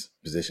his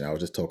position. I was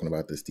just talking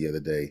about this the other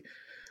day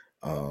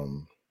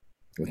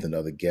with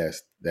another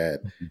guest, that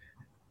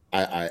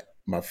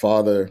my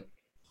father,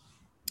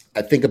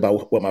 I think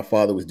about what my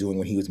father was doing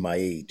when he was my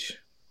age,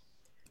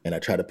 and I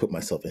try to put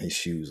myself in his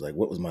shoes. Like,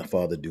 what was my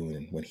father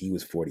doing when he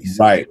was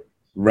 46?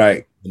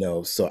 Right. You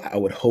know, so I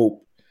would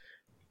hope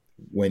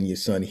when your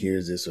son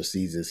hears this or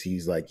sees this,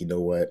 he's like, you know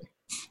what,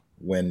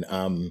 when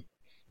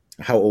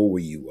how old were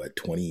you? What,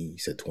 20? You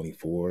said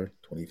 24,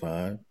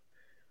 25?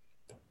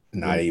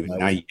 Not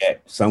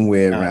yet.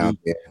 Somewhere around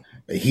there.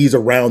 He's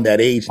around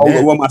that age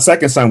now. Well, my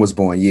second son was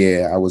born.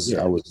 Yeah, I was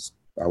around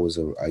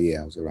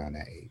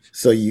that age.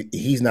 So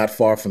he's not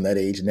far from that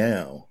age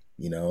now,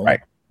 you know? Right.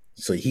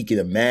 So he can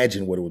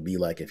imagine what it would be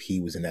like if he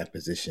was in that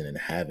position and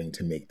having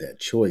to make that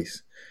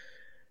choice.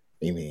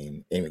 I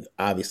mean,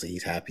 obviously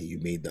he's happy you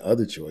made the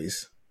other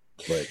choice,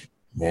 but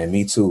man,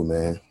 me too,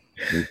 man.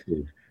 Me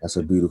too. That's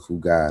a beautiful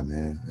guy,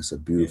 man. That's a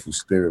beautiful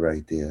spirit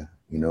right there,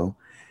 you know?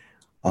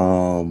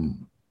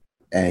 And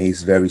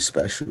he's very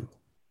special.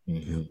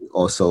 He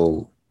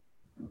also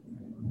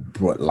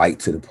brought light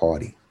to the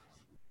party,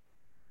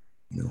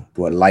 you know,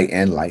 brought light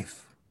and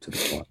life to the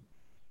party.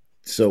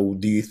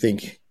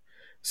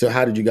 So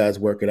how did you guys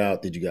work it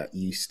out?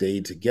 You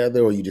stayed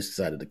together, or you just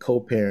decided to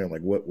co-parent?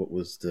 Like, what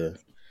was the...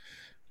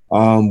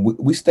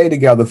 We stayed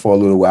together for a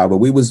little while,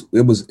 but it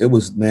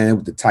was man,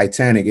 with the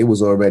Titanic, it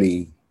was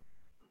already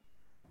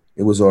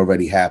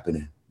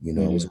happening, you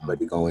know. It was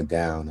already going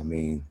down. I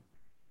mean,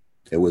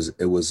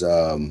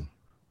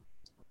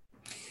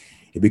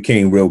 it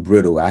became real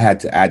brittle. I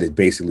had to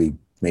basically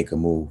make a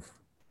move.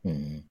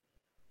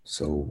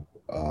 So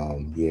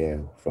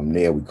from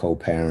there we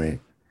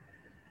co-parent.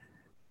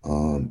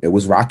 It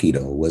was rocky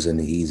though. It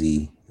wasn't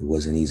easy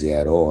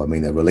at all. I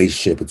mean, the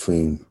relationship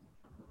between,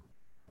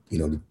 you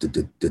know,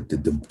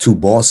 the two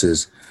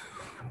bosses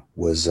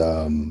was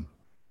gone.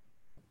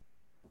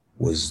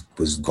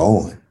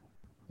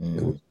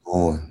 It was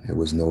gone. There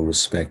was no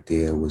respect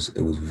there. It was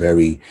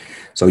very,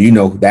 so, you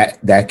know,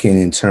 that can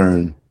in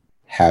turn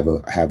have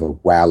a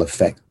wow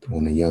effect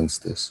on the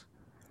youngsters.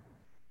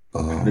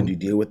 How did you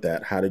deal with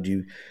that? How did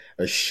you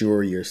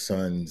assure your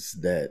sons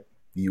that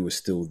you were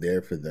still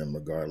there for them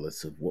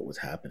regardless of what was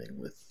happening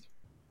with,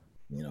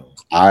 you know?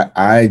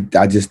 I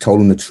just told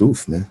them the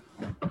truth, man.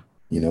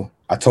 You know,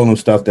 I told them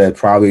stuff that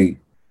probably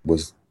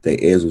their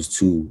ears was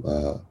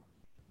too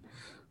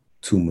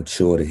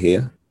mature to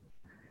hear.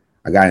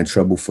 I got in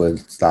trouble for a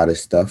lot of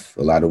stuff,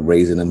 a lot of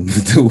raising them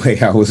the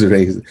way I was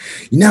raised.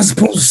 You're not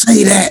supposed to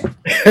say that.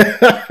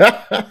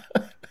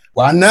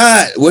 Why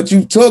not? What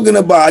you talking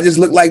about? I just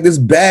look like this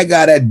bad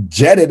guy that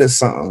jetted or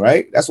something,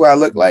 right? That's what I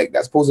look like.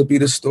 That's supposed to be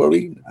the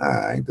story.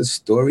 Ain't the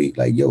story.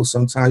 Like, yo,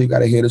 sometimes you got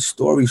to hear the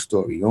story.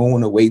 You don't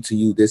want to wait till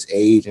you this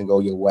age and go,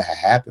 yo, what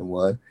happened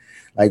was,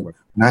 like, when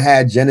I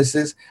had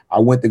Genesis, I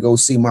went to go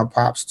see my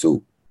pops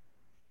too,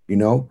 you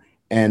know?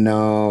 And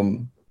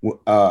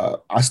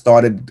I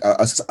started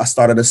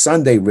a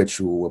Sunday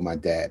ritual with my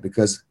dad,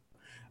 because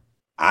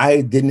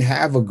I didn't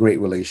have a great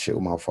relationship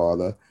with my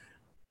father.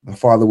 My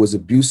father was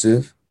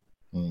abusive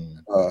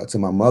to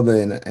my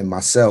mother and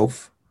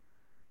myself,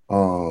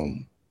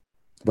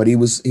 but he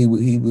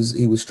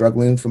was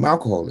struggling from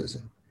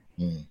alcoholism,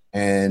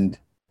 and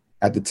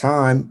at the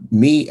time,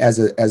 me as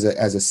a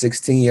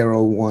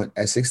 16-year-old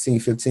at 16,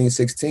 15,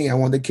 16, I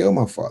wanted to kill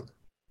my father.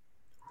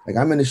 Like,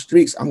 I'm in the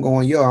streets, I'm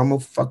going, yo, I'm gonna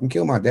fucking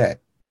kill my dad.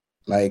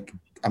 Like,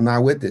 I'm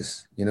not with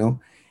this, you know?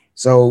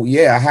 So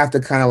yeah, I have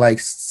to kind of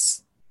like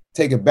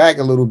take it back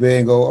a little bit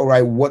and go, all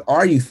right, what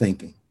are you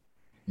thinking?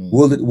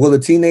 Will the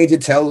teenager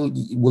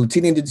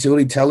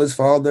really tell his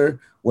father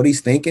what he's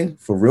thinking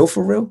for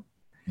real?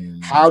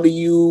 How do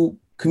you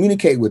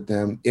communicate with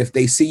them if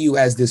they see you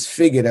as this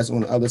figure that's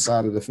on the other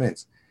side of the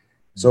fence?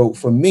 So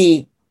for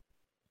me,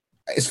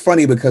 it's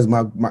funny because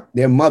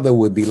their mother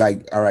would be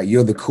like, all right,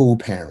 you're the cool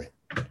parent,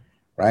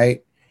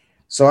 right?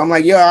 So I'm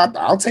like, yeah,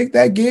 I'll take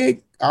that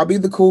gig. I'll be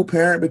the cool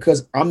parent,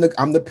 because I'm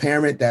the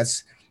parent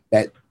that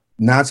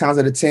 9 times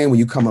out of 10, when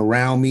you come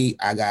around me,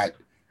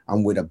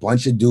 I'm with a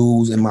bunch of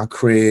dudes in my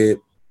crib.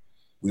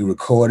 we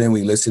recording,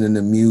 we listening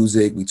to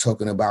music, we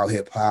talking about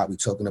hip hop, we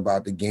talking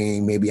about the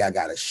game. Maybe I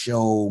got a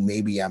show,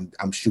 maybe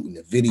I'm shooting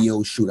a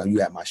video shoot, are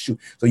you at my shoot?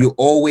 So you're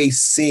always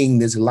seeing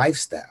this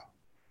lifestyle.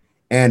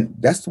 And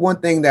that's the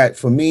one thing that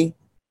for me,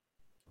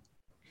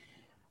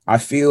 I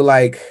feel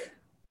like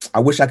I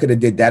wish I could have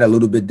did that a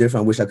little bit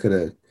different. I wish I could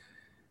have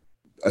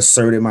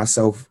asserted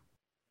myself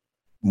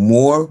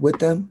more with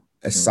them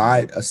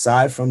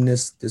aside from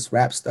this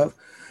rap stuff.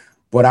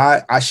 But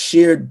I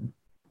shared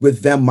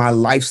with them my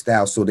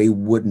lifestyle so they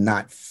would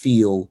not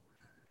feel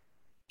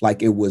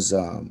like it was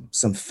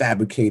some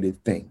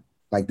fabricated thing.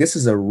 Like, this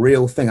is a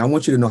real thing. I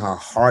want you to know how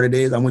hard it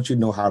is. I want you to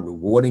know how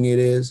rewarding it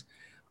is,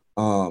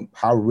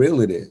 how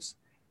real it is.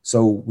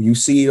 So you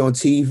see it on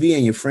TV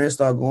and your friends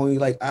start going,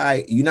 you're like, all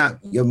right,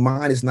 your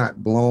mind is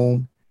not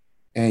blown,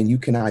 and you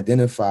can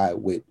identify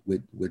with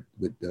the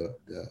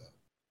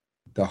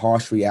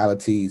harsh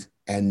realities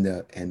and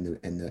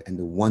the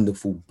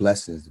wonderful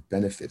blessings, the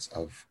benefits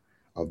of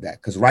that.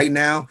 Because right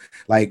now,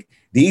 like,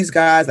 these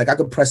guys, like, I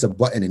could press a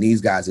button and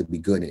these guys would be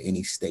good in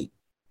any state,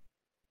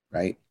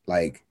 right?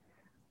 Like,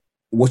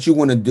 what you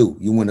want to do?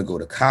 You want to go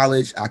to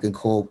college? I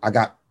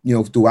got,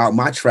 throughout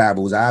my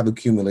travels, I've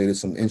accumulated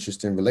some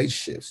interesting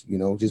relationships.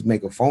 Just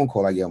make a phone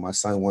call like, yo, my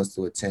son wants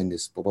to attend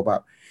this, blah, blah,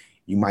 blah.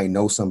 You might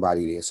know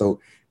somebody there.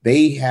 So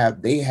they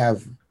have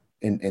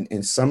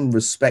in some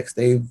respects,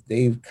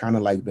 they've kind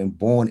of like been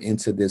born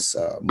into this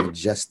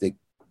majestic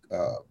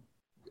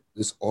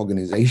this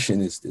organization,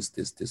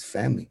 this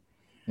family.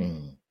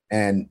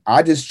 And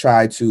I just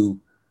try to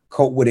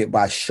cope with it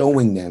by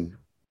showing them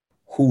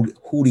who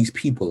these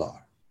people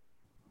are,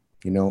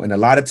 and a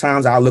lot of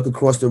times I'll look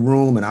across the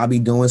room and I'll be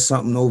doing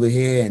something over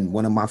here, and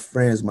one of my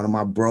friends, one of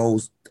my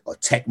bros, or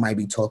Tech might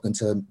be talking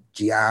to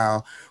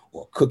Gial,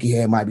 or Cookie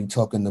Head might be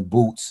talking to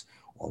Boots,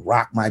 or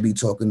Rock might be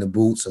talking to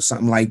Boots, or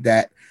something like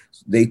that.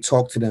 They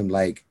talk to them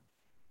like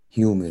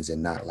humans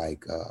and not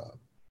like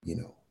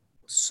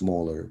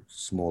smaller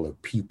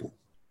people.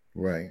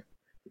 Right.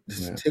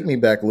 Just take me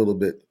back a little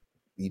bit.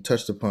 You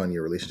touched upon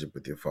your relationship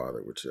with your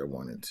father, which I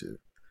wanted to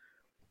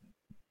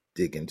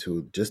dig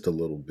into just a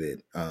little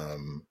bit.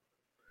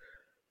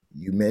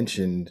 You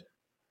mentioned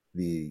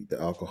the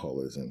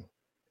alcoholism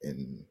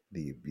and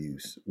the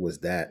abuse. Was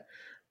that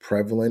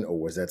prevalent, or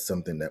was that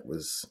something that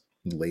was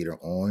later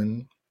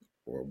on?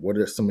 Or what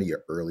are some of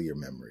your earlier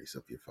memories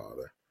of your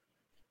father?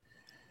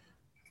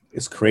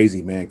 It's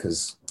crazy, man,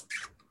 because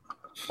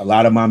a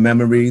lot of my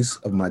memories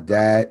of my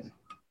dad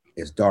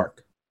is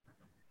dark,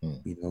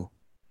 and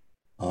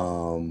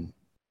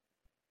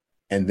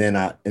then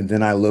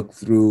I look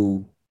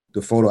through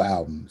the photo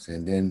albums,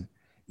 and then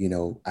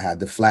I had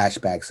the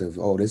flashbacks of,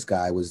 oh, this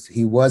guy was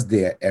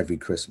there every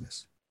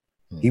Christmas.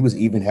 He was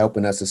even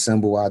helping us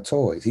assemble our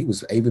toys. He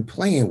was even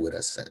playing with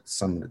us at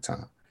some of the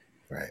time.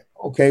 Right.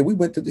 Okay, we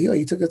went to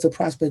he took us to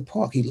Prospect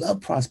Park. He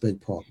loved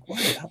Prospect Park.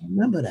 Right, I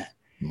remember that.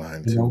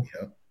 Mine too.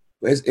 Yeah.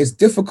 It's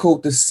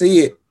difficult to see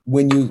it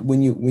when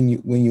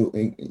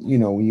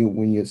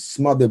you're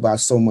smothered by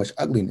so much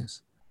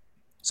ugliness.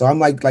 So I'm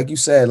like you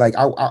said, like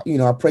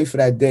I pray for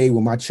that day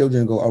when my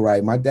children go, all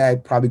right, my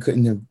dad probably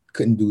couldn't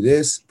do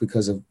this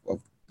because of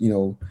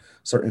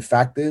certain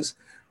factors,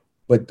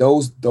 but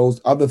those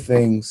other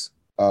things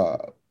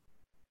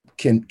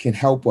can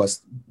help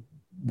us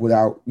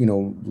without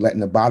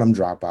letting the bottom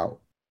drop out.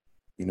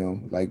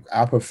 Like,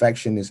 our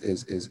perfection is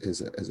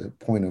a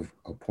point of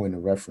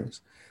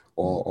reference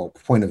or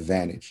point of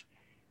vantage.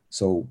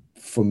 So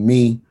for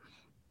me,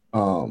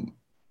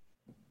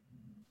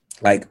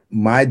 like,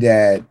 my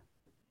dad,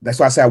 that's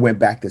why I say I went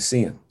back to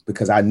see him,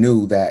 because I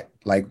knew that,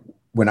 like,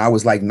 when I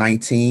was like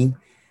 19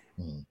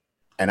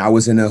 and I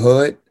was in the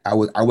hood, I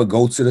would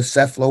go to the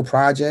Ceflo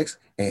projects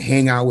and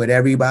hang out with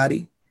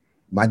everybody.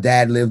 My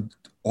dad lived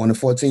on the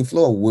 14th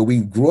floor where we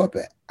grew up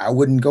at. I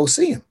wouldn't go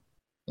see him.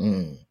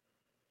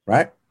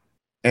 Right.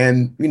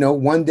 And,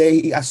 one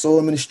day I saw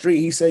him in the street.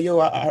 He said, yo,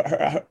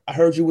 I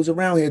heard you was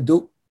around here,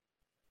 Duke.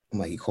 I'm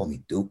like, he called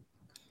me Duke.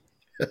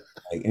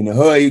 Like, in the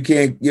hood, you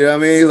can't, you know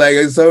what I mean? Like,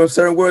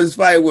 certain words is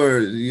fight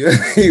words.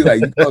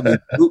 Like, you called me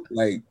Duke.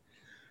 Like,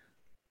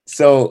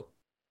 so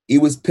he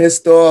was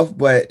pissed off,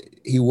 but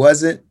he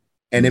wasn't.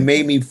 And it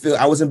made me feel,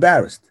 I was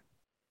embarrassed,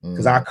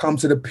 because I come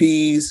to the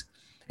P's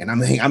and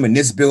I'm in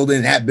this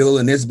building, that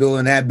building, this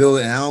building, that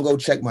building, and I don't go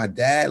check my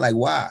dad. Like,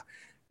 why?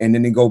 And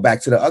then they go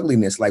back to the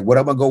ugliness. Like, what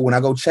am I when I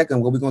go check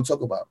him? What we gonna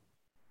talk about?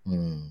 You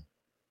know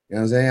what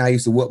I'm saying? I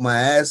used to whoop my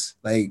ass.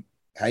 Like,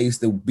 I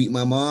used to beat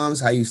my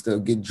moms. I used to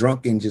get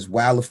drunk and just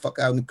wild the fuck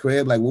out in the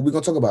crib. Like, what we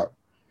gonna talk about?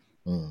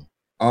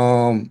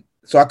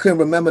 So I couldn't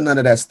remember none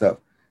of that stuff.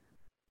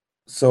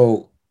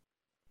 So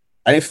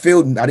I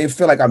didn't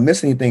feel like I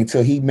missed anything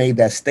until he made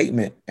that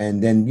statement.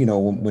 And then,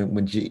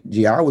 when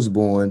GR was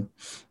born,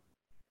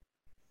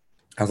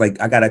 I was like,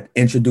 I gotta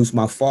introduce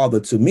my father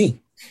to me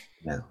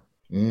now.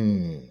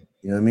 You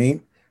know what I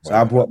mean? So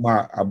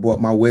wow. I brought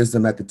my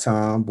wisdom at the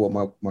time,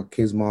 brought my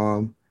kid's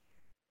mom,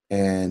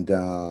 and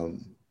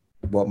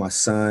brought my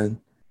son,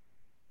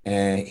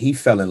 and he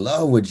fell in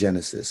love with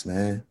Genesis,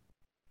 man.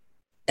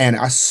 And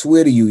I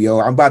swear to you, yo,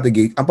 I'm about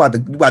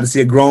to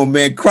see a grown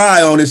man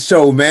cry on this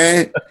show,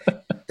 man.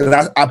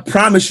 Because I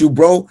promise you,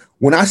 bro,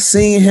 when I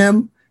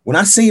seen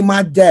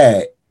my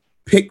dad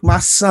pick my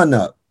son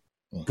up,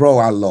 bro,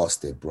 I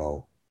lost it,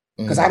 bro.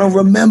 Because I don't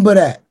remember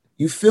that.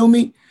 You feel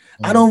me?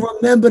 I don't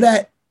remember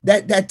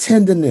that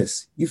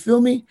tenderness. You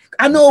feel me?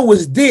 I know it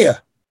was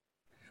there,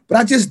 but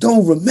I just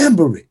don't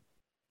remember it.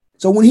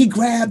 So when he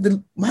grabbed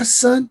my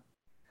son,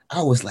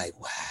 I was like,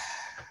 wow.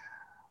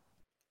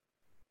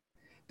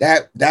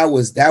 That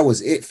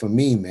was it for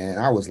me, man.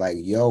 I was like,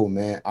 yo,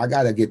 man, I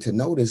gotta get to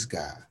know this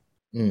guy.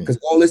 Because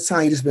all this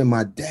time he just been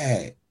my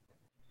dad.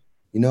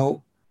 You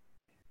know,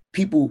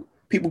 people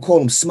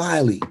call him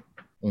Smiley.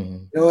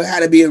 You know, it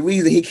had to be a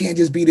reason. He can't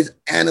just be this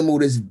animal,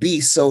 this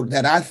beast. So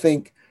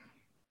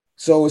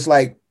it's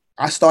like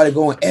I started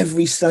going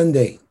every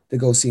Sunday to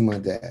go see my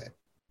dad.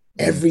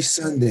 Every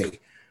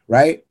Sunday,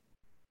 right?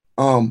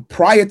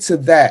 Prior to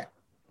that,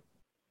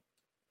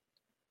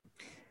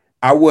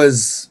 I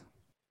was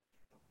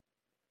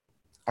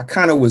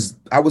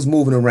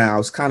moving around. I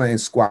was kind of in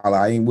squalor.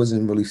 I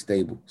wasn't really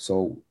stable.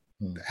 So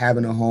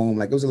having a home,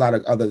 like there was a lot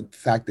of other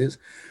factors.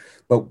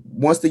 But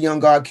once the young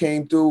God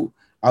came through,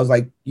 I was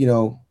like, you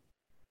know,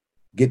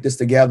 get this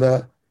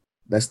together.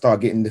 Let's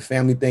start getting the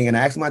family thing. And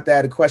I asked my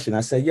dad a question.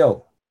 I said,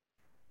 yo,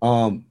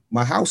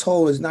 my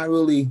household is not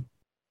really,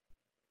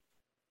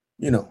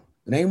 you know,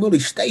 it ain't really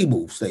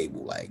stable.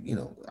 Like, you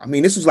know, I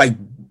mean, this was like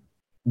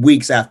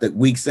weeks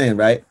in,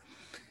 right?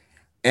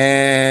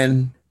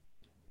 And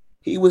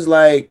he was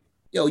like,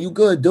 yo, you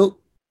good, Duke?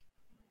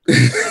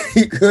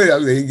 He good. I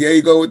was like, yeah,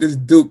 you go with this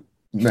Duke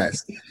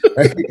mess.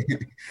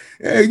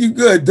 Hey, you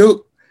good,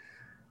 Duke?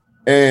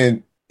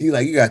 And he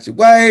like, you got your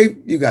wife,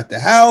 you got the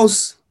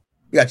house,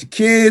 you got your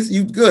kids,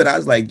 you good. I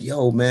was like,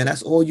 yo, man,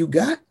 that's all you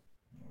got?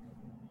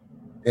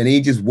 And he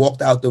just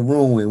walked out the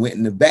room and went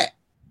in the back,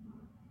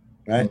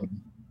 right?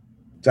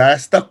 So that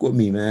stuck with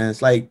me, man.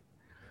 It's like,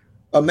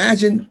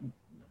 imagine,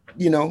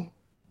 you know,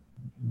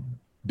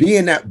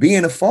 being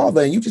a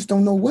father and you just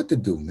don't know what to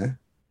do, man.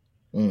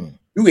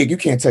 You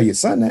can't tell your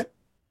son that.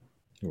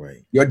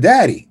 Right. Your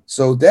daddy.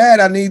 So dad,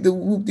 I need the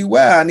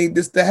whoop-de-wow. I need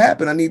this to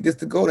happen. I need this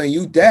to go there. And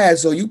you dad,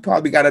 so you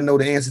probably got to know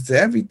the answer to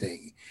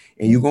everything.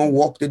 And you're going to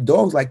walk the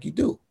dogs like you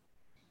do.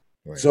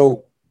 Right.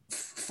 So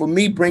for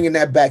me, bringing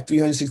that back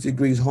 360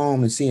 degrees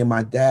home and seeing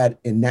my dad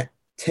in that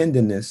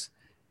tenderness,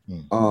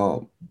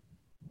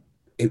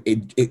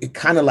 it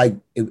kind of like,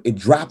 it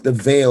dropped the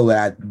veil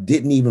that I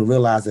didn't even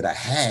realize that I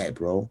had,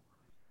 bro.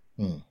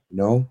 You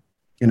know?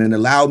 And it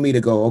allowed me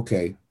to go,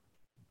 okay,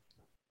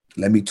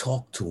 let me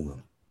talk to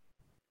him.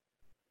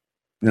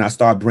 And I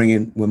started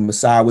bringing, when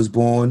Messiah was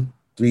born,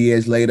 3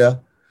 years later,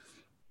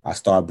 I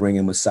started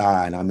bringing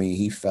Messiah. And I mean,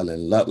 he fell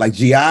in love. Like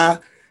G.I.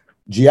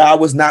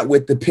 was not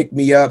with the pick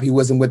me up. He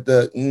wasn't with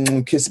the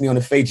kiss me on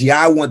the face.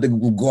 G.I. wanted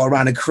to go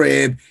around the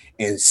crib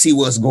and see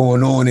what's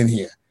going on in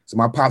here. So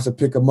my pops would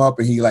pick him up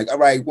and he like, all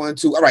right, 1,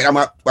 2, all right, I'm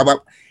up.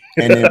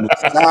 And then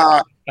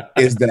Messiah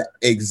is the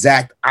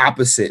exact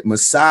opposite.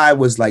 Messiah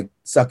was like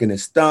sucking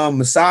his thumb.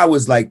 Messiah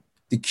was like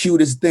the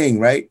cutest thing,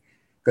 right?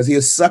 Because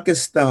he'll suck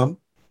his thumb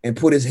and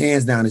put his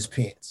hands down his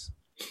pants.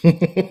 So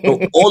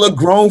all the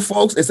grown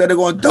folks, instead of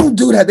going, don't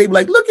do that, they be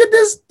like, look at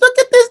this.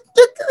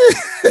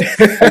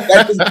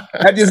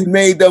 That just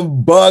made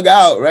them bug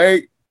out,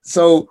 right?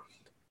 So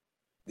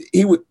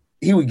he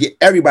would get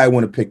everybody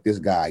want to pick this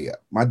guy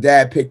up. My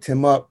dad picked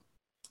him up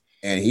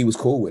and he was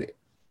cool with it.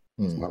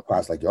 So my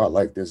pop's like, yo, I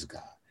like this guy.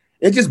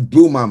 It just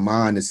blew my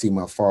mind to see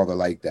my father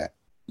like that.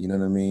 You know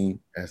what I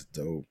mean? That's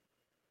dope.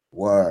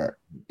 Word.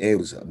 It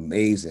was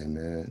amazing,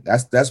 man.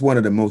 That's one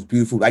of the most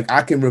beautiful. Like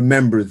I can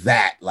remember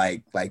that,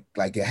 like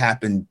it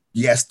happened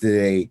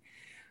yesterday.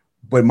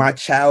 But my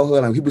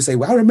childhood, like people say,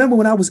 well, I remember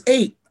when I was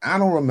 8. I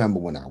don't remember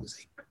when I was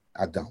 8.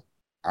 I don't.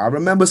 I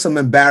remember some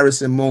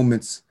embarrassing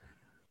moments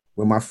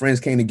when my friends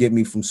came to get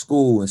me from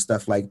school and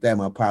stuff like that.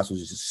 My pops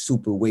was just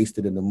super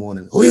wasted in the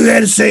morning. Who you had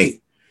to say?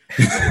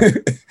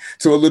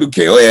 To a little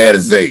kid, who you had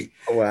to say?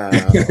 Wow.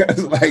 I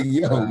was like,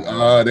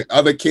 yo, the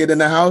other kid in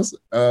the house,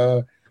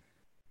 come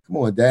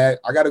on, Dad.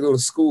 I gotta go to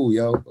school,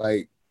 yo.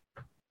 Like,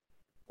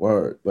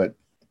 word. But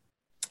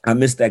I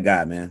miss that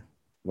guy, man.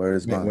 Where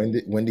is my?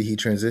 When did he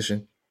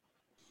transition?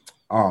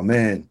 Oh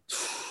man,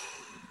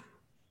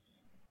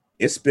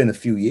 it's been a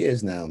few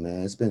years now,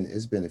 man. It's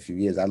been a few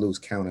years. I lose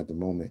count at the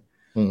moment.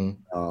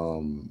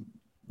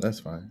 That's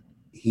fine.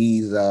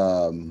 He's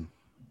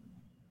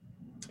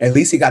at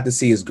least he got to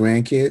see his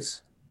grandkids.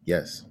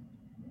 Yes.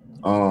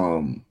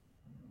 And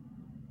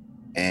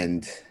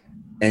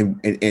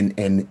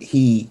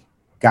he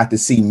got to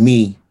see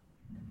me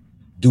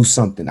do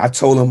something. I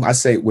told him, I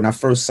said, when I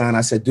first signed,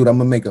 I said, dude, I'm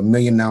gonna make $1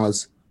 million a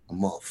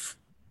month.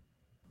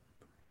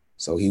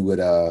 So he would,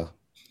 I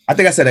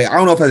think I said, I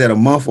don't know if I said a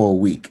month or a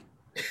week.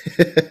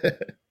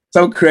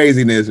 Some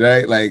craziness,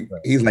 right? Like,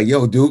 he's like,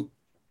 yo, Duke,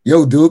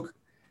 you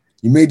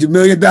made your $1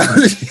 million.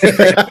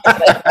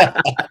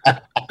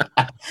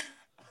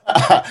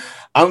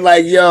 I'm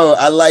like, yo,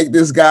 I like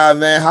this guy,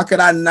 man. How could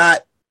I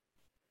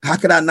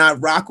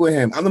not rock with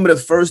him? I remember the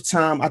first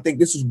time, I think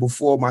this was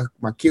before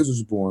my kids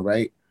was born,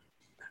 right?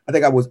 I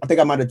think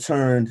I might have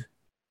turned,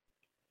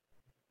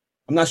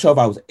 I'm not sure if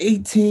I was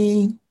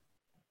 18,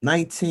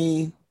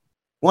 19,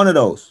 one of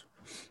those.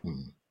 I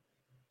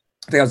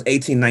think I was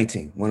 18,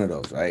 19, one of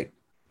those, right?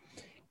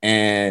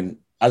 And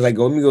I was like,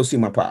 let me go see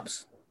my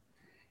pops.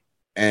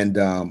 And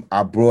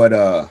I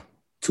brought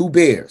 2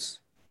 beers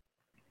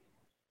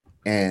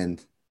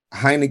and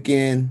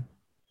Heineken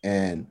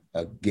and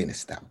a Guinness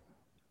stout.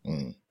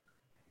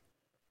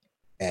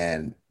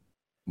 And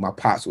my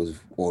pops was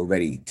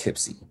already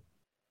tipsy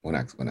when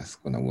I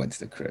went to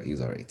the crib. He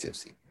was already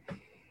tipsy.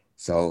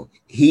 So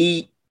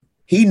he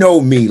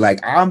know me, like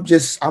I'm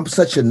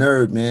such a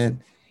nerd,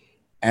 man.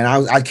 And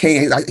I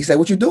came, he said,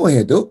 what you doing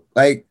here, dude?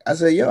 Like, I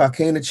said, yo, I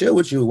came to chill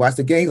with you, watch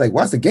the game. He's like,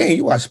 watch the game?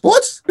 You watch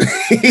sports?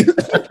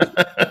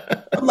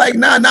 I'm like,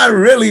 nah, not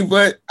really,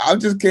 but I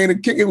just came to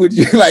kick it with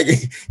you. Like,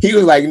 he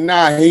was like,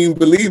 nah, he didn't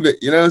believe it.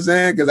 You know what I'm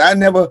saying? Because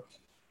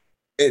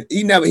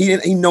he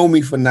didn't know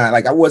me for not,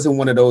 like, I wasn't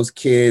one of those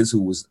kids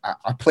who was,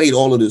 I played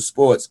all of the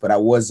sports, but I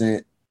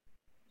wasn't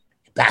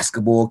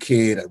basketball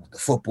kid, a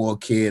football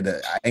kid.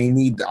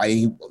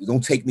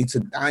 Don't take me to,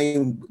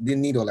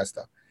 didn't need all that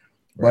stuff.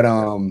 Right.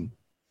 But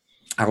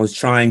I was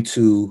trying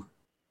to,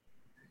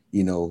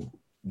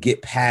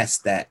 get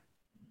past that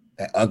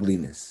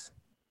ugliness,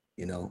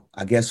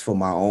 I guess for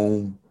my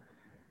own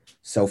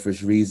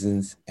selfish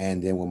reasons.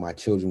 And then when my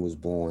children was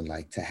born,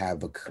 like to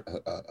have a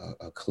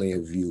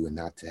clear view and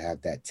not to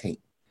have that taint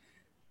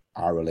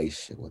our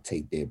relationship or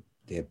take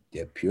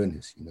their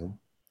pureness,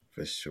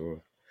 For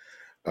sure.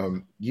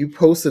 You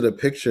posted a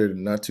picture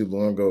not too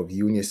long ago of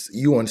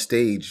you on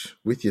stage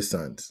with your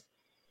sons.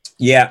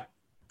 Yeah.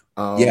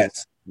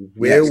 Yes.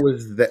 Where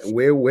was that?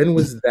 When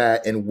was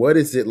that? And what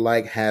is it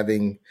like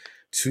having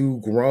 2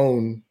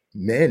 grown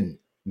men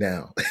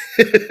now?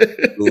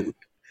 Dude,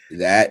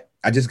 that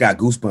I just got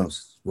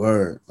goosebumps.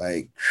 Word.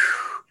 Like,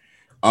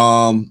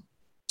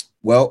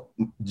 well,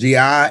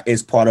 GI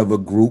is part of a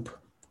group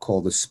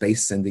called the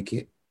Space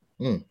Syndicate.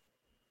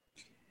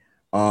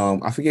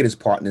 I forget his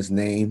partner's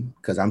name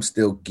because I'm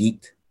still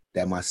geeked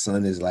that my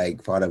son is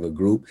like part of a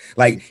group.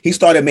 Like, he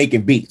started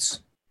making beats.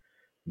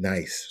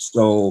 Nice.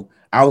 So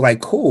I was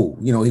like, cool.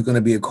 He's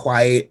gonna be a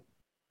quiet,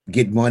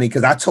 get money.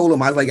 Cause I told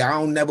him, I was like, I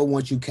don't never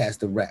want you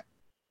cast a rap.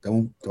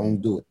 Don't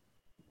do it.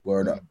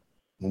 Word up.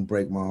 Don't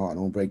break my heart.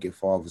 Don't break your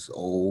father's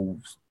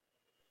old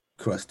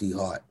crusty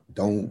heart.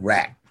 Don't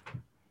rap.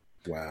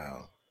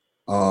 Wow.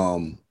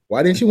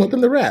 Why didn't you want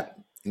them to rap?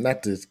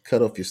 Not to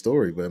cut off your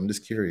story, but I'm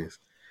just curious.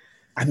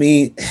 I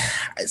mean,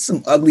 it's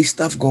some ugly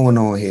stuff going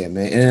on here,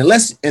 man. And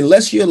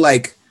unless you're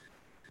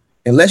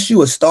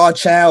a star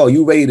child or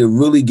you ready to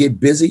really get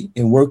busy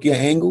and work your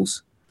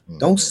angles,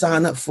 don't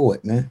sign up for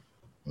it, man.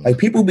 Like,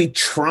 people be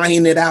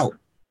trying it out.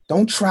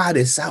 Don't try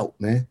this out,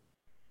 man.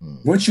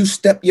 Once you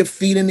step your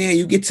feet in there,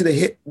 you get to the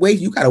hip weight,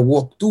 you got to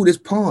walk through this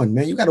pond,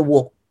 man. You got to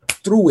walk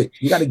through it.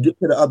 You got to get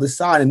to the other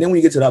side. And then when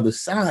you get to the other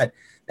side,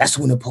 that's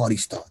when the party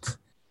starts.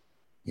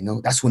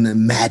 That's when the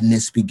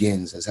madness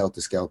begins, as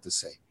Helter Skelter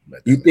say.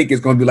 You think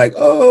it's going to be like,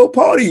 oh,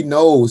 party.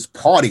 No, it's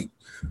party.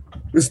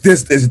 It's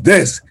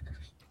this.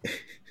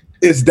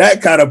 It's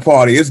that kind of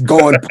party. It's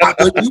going.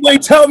 You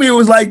ain't tell me it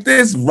was like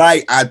this,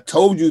 right? I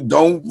told you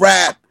don't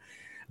rap.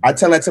 I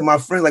tell that to my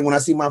friends. Like, when I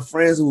see my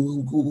friends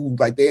who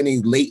like they're in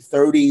their late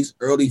 30s,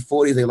 early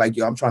 40s, they're like,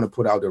 yo, I'm trying to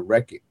put out a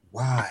record.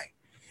 Why?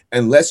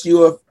 Unless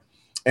you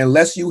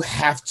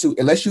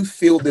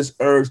feel this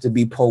urge to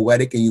be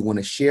poetic and you want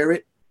to share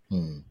it,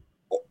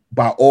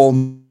 by all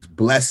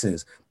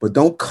blessings. But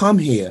don't come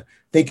here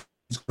thinking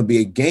it's going to be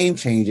a game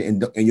changer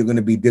and you're going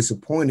to be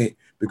disappointed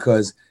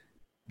because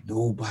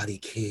nobody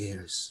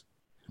cares.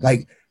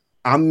 Like,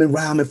 I'm been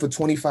rhyming for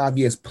 25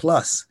 years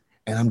plus,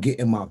 and I'm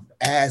getting my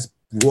ass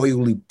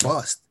royally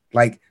bust.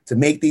 Like, to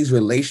make these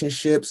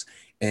relationships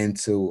and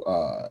to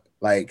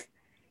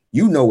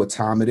what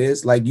time it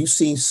is. Like, you've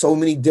seen so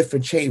many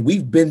different changes.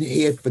 We've been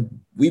here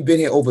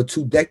over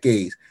 2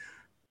 decades.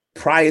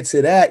 Prior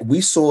to that, we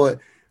saw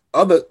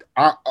our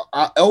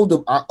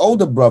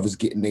older brothers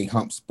getting their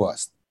humps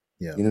bust.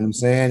 Yeah. You know what I'm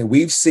saying?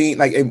 We've seen,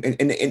 like,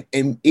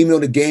 and even though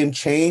the game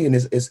changed, and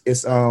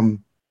it's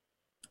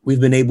we've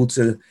been able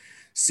to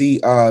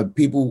see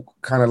people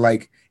kind of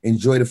like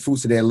enjoy the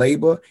fruits of their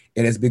labor,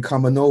 and it's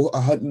become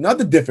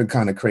another different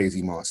kind of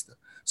crazy monster.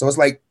 So it's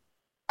like,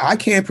 I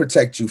can't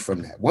protect you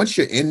from that. Once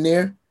you're in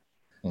there,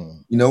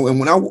 and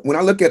when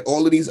I look at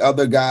all of these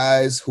other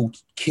guys who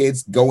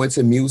kids go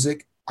into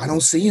music, I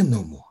don't see them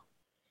no more.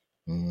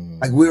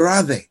 Like, where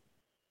are they?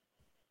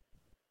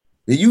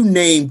 You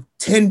name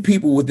 10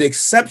 people with the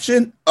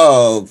exception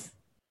of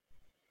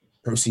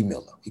Percy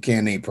Miller. You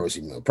can't name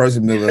Percy Miller. Percy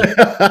Miller.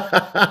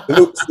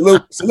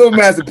 Salute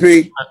Master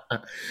P.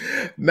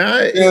 Nah,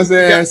 you know what I'm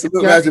saying?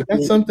 Salute Master P.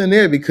 That's something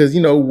there because,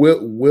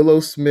 Willow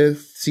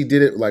Smith, she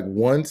did it like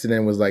once and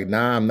then was like,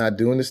 nah, I'm not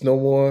doing this no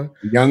more.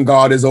 Young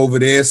God is over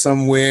there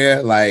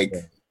somewhere. Like,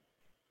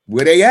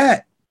 where they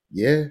at?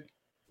 Yeah.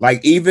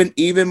 Like, even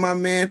my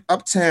man,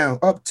 Uptown,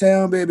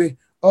 baby.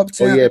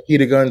 Uptown. Oh, yeah,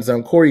 Peter Guns,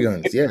 Corey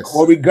Guns, yes.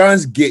 Corey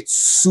Guns get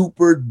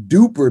super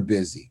duper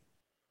busy.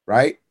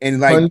 right? And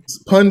like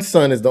Pun's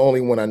son is the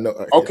only one I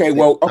know. okay,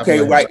 well,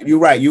 okay, right. You're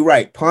right. You're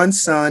right. Pun's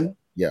son.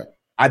 Yeah.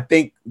 I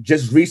think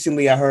just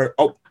recently I heard,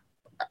 oh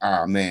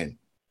man.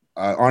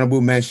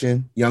 Honorable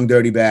mention, Young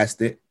Dirty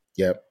Bastard.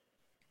 Yep.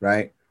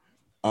 Right.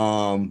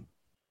 Ugar's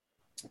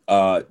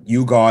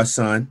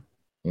son.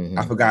 Mm-hmm.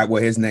 I forgot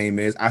what his name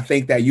is. I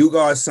think that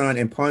Ugar's son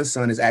and Pun's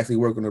son is actually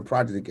working on a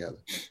project together.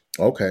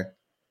 Okay.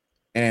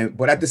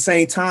 But at the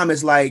same time,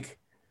 it's like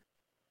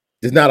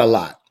there's not a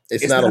lot.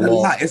 It's not a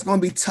lot. It's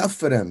gonna be tough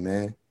for them,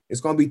 man. It's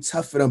gonna be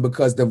tough for them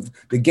because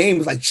the game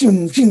is like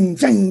ching, ching,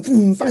 ching,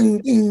 ching,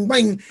 ching, ching,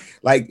 ching.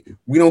 Like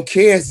we don't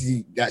care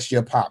if that's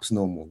your pops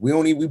no more.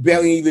 We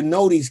barely even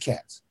know these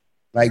cats.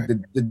 Like right.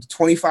 the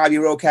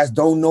 25-year-old cats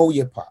don't know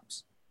your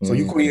pops. So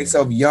you call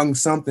yourself young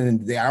something,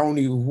 and I don't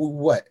even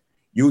what.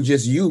 You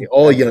just you. You're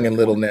all young and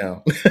little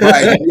now.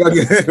 Right.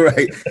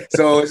 Right.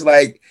 So it's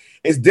like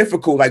it's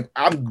difficult. Like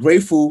I'm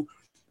grateful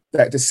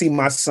that to see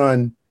my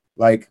son.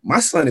 Like my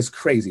son is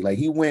crazy. Like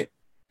he went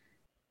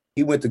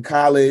to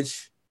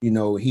college, you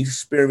know, he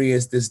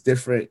experienced this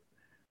different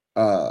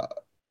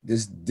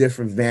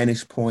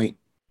vantage point,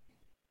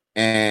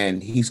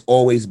 and he's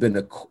always been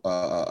a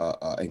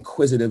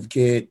inquisitive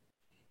kid,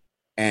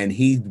 and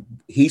he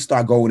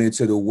started going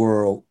into the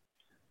world,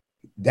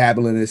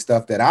 dabbling in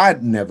stuff that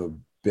I'd never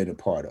been a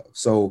part of.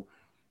 So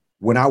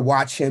when I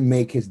watch him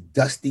make his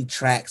dusty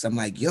tracks, I'm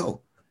like,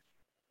 yo,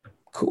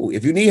 cool.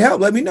 If you need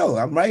help, let me know.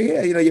 I'm right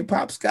here. You know, your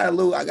pops got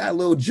I got a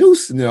little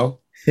juice, you know.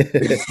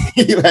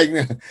 You're like,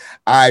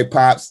 all right,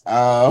 pops.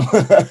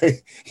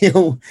 He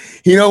don't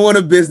want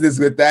a business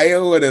with that. He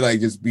don't want to like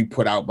just be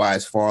put out by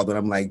his father. And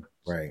I'm like,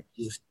 right.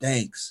 Give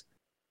thanks.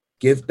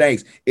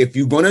 If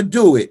you're gonna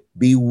do it,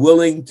 be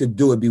willing to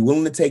do it. Be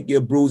willing to take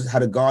your bruises. How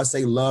the God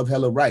say, love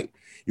hella right.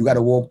 You got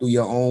to walk through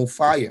your own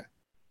fire.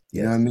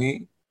 You know what I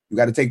mean? You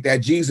got to take that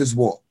Jesus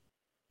walk.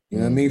 You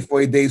know what I mean?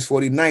 40 days,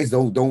 40 nights.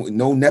 Don't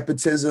no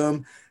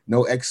nepotism,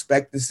 no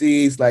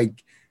expectancies.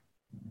 Like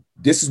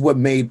this is what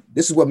made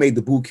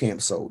the boot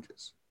camp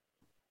soldiers.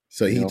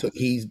 So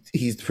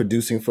he's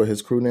producing for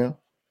his crew now?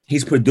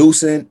 He's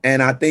producing,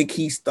 and I think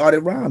he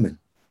started rhyming.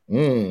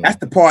 That's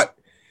the part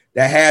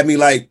that had me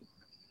like,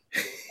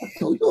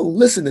 yo,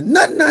 listen to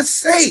nothing I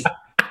say.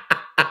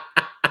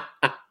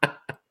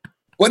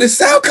 But it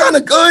sounds kind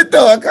of good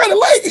though. I kind of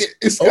like it.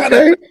 It's kind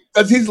of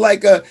because he's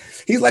a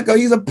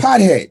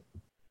pothead.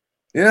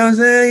 You know what I'm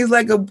saying? He's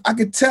like I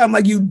could tell. I'm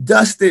like, you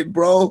dusted,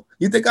 bro.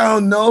 You think I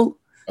don't know?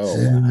 Oh,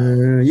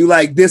 wow. You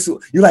like this on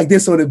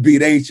the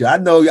beat, ain't you? I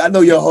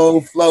know your whole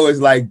flow is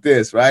like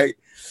this, right?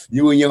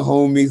 You and your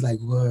homies,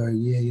 like, word,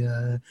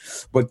 yeah.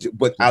 But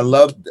I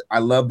love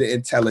the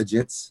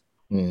intelligence.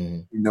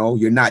 You know,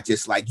 you're not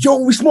just like, yo,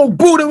 we smoke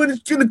Buddha in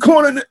the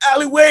corner in the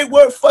alleyway,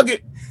 word, fuck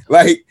it.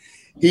 Like,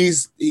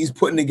 he's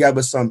putting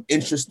together some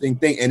interesting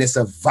thing, and it's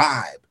a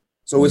vibe.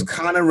 So it's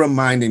kind of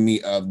reminding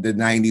me of the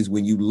 90s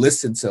when you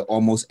listen to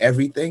almost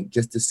everything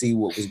just to see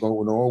what was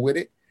going on with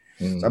it.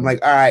 So I'm like,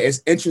 all right,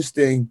 it's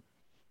interesting.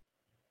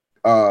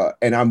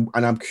 And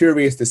I'm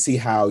curious to see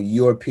how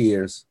your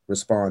peers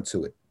respond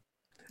to it.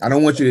 I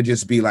don't want you to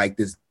just be like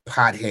this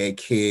pothead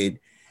kid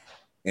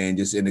and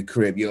just in the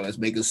crib, yo, let's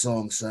make a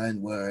song,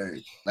 son.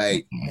 Word.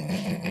 Like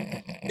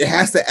it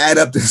has to add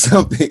up to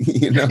something,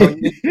 you know.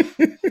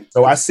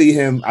 So I see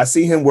him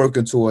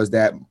working towards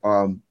that.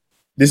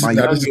 This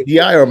is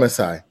G.I. or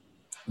Masai?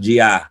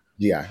 G.I.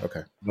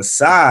 Okay.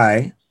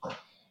 Masai,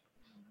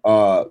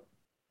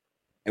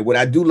 and what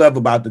I do love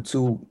about the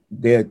two,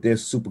 they're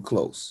super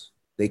close.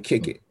 They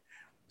kick it.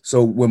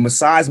 So when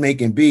Masai's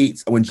making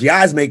beats, when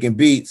G.I.'s making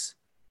beats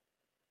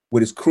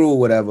with his crew or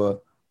whatever,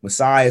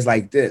 Masai is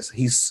like this.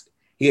 He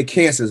had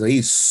cancer, so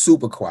he's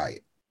super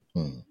quiet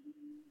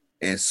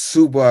and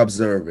super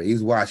observant.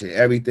 He's watching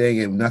everything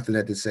and nothing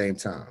at the same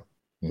time,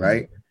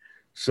 right?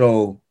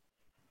 So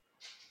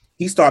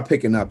he started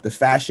picking up the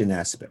fashion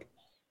aspect.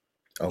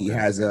 Okay.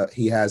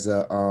 He has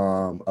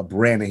a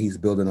brand that he's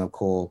building up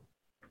called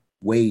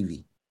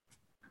Wavy.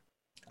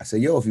 I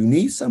said, yo, if you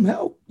need some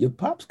help, your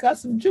pops got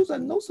some juice. I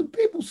know some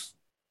people.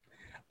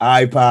 All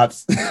right,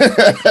 pops.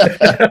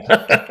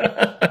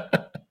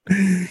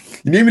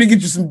 You need me to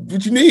get you some,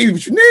 what you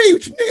need.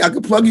 I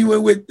can plug you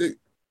in with the.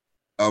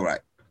 All right.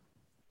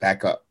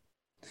 Back up.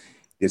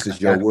 This is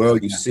your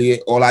world. You see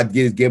it. All I did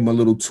is give him a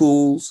little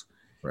tools.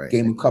 Right.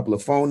 Gave him a couple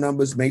of phone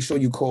numbers. Make sure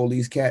you call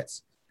these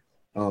cats.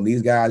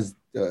 These guys,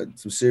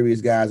 some serious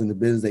guys in the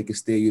business, they can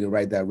steer you in the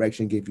right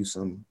direction, give you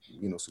some,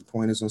 some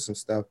pointers on some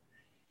stuff.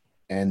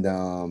 And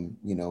I'm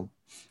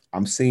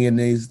seeing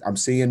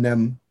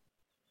them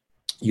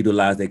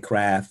utilize their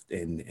craft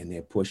and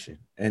they're pushing.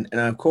 And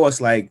of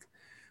course, like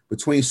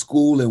between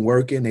school and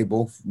working, they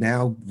both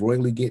now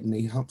royally getting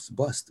their humps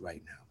bust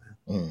right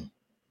now, man.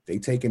 They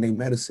taking their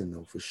medicine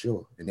though, for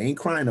sure. And they ain't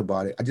crying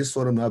about it. I just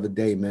saw them the other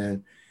day,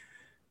 man.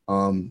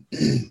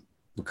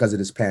 Because of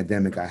this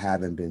pandemic, I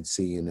haven't been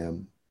seeing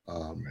them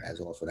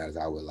as often as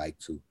I would like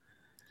to.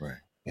 Right.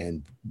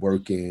 And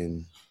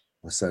working,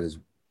 my sons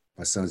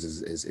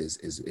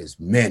is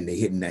men. They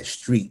hitting that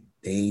street.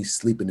 They ain't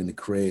sleeping in the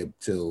crib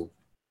till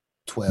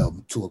 2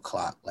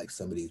 o'clock like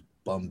some of these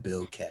bum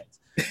bill cats.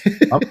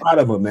 I'm proud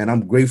of them, man.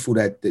 I'm grateful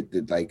that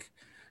like,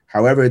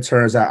 however it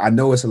turns out, I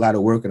know it's a lot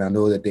of work, and I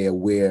know that they're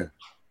aware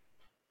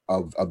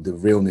of the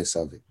realness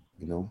of it,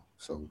 you know.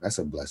 So that's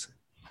a blessing.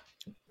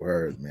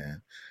 Word,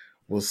 man.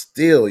 Well,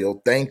 still,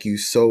 yo, thank you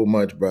so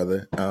much,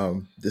 brother.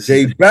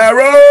 Jay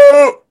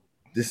Barrow.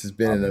 This has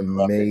been an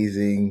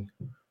amazing,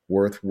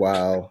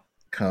 worthwhile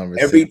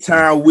conversation. Every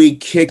time we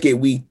kick it,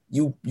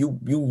 you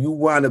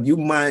wind up, you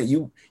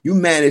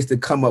manage to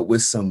come up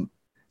with some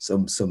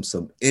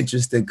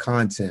interesting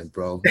content,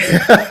 bro.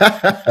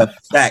 A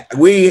fact.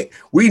 We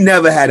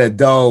never had a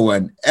dull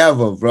one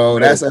ever, bro.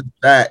 That's a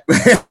fact.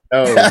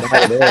 No, not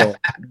at all.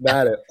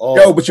 Not at all.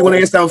 Yo, but you want to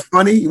hear something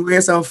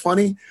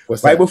funny?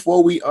 What's right that?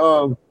 before we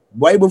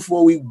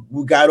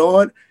got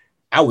on,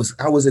 I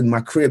was in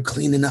my crib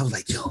cleaning. I was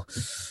like, yo,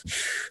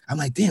 I'm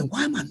like, damn,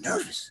 why am I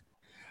nervous?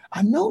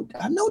 I know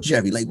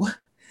Jerry. Like, what?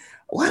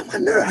 Why am I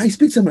nervous? I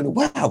speak to him in a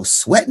while. I was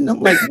sweating. I'm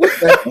like, what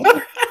the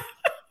hell?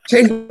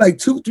 Changed like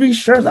 2-3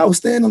 shirts. I was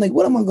standing like,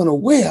 what am I gonna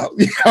wear?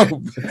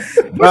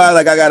 Bro,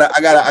 like I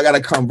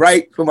gotta come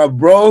right for my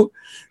bro.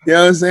 You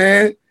know what I'm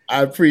saying?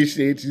 I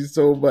appreciate you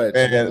so much.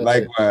 Man,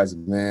 likewise,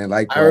 man.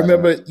 Likewise. I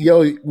remember,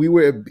 yo,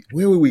 where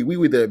were we? We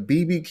were the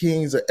BB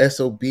Kings or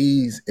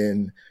SOBs,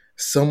 and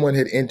someone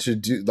had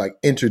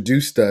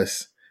introduced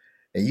us,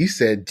 and you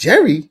said,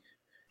 Jerry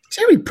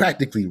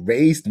practically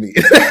raised me.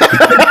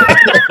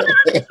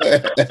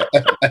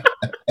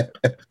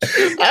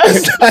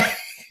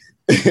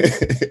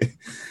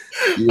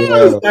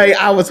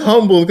 I was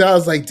humbled. I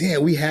was like,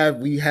 damn, we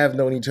have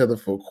known each other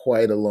for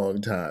quite a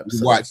long time.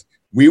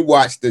 We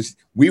watched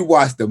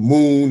the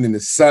moon and the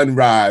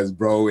sunrise,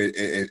 bro.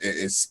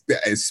 It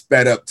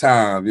sped up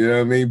time. You know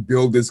what I mean?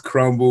 Builders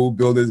crumble,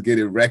 builders get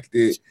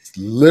erected.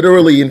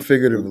 Literally and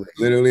figuratively.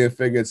 Literally and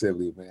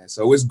figuratively, man.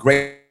 So it's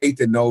great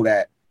to know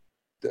that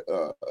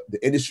the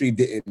industry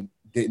didn't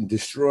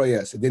destroy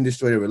us. It didn't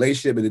destroy the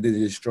relationship, and it didn't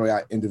destroy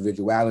our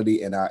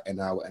individuality and our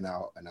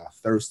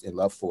thirst and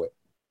love for it.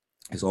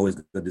 It's always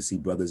good to see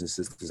brothers and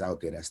sisters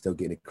out there that's still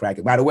getting it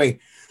cracking. By the way,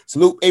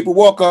 salute April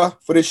Walker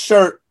for this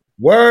shirt.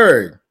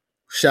 Word.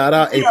 Shout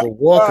out April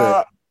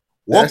Walker.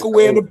 Walker,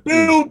 we're in the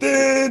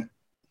building.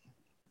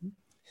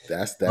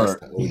 That's the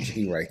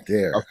OG right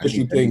there.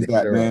 Official things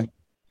that, man.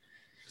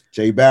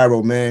 Jay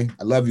Barrow, man.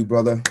 I love you,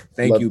 brother.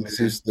 Thank you,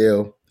 man.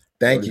 Still.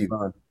 Thank you.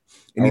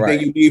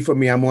 Anything you need from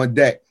me, I'm on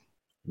deck.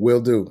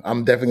 Will do.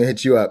 I'm definitely gonna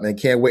hit you up, man.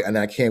 Can't wait, and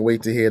I can't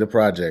wait to hear the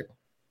project.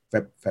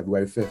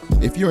 February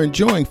 5th. If you're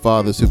enjoying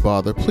Fathers Who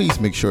Bother,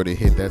 please make sure to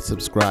hit that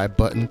subscribe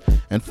button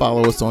and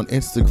follow us on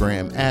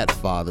Instagram at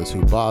Fathers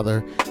Who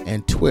Bother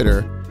and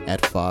Twitter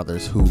at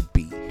Fathers Who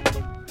Beat.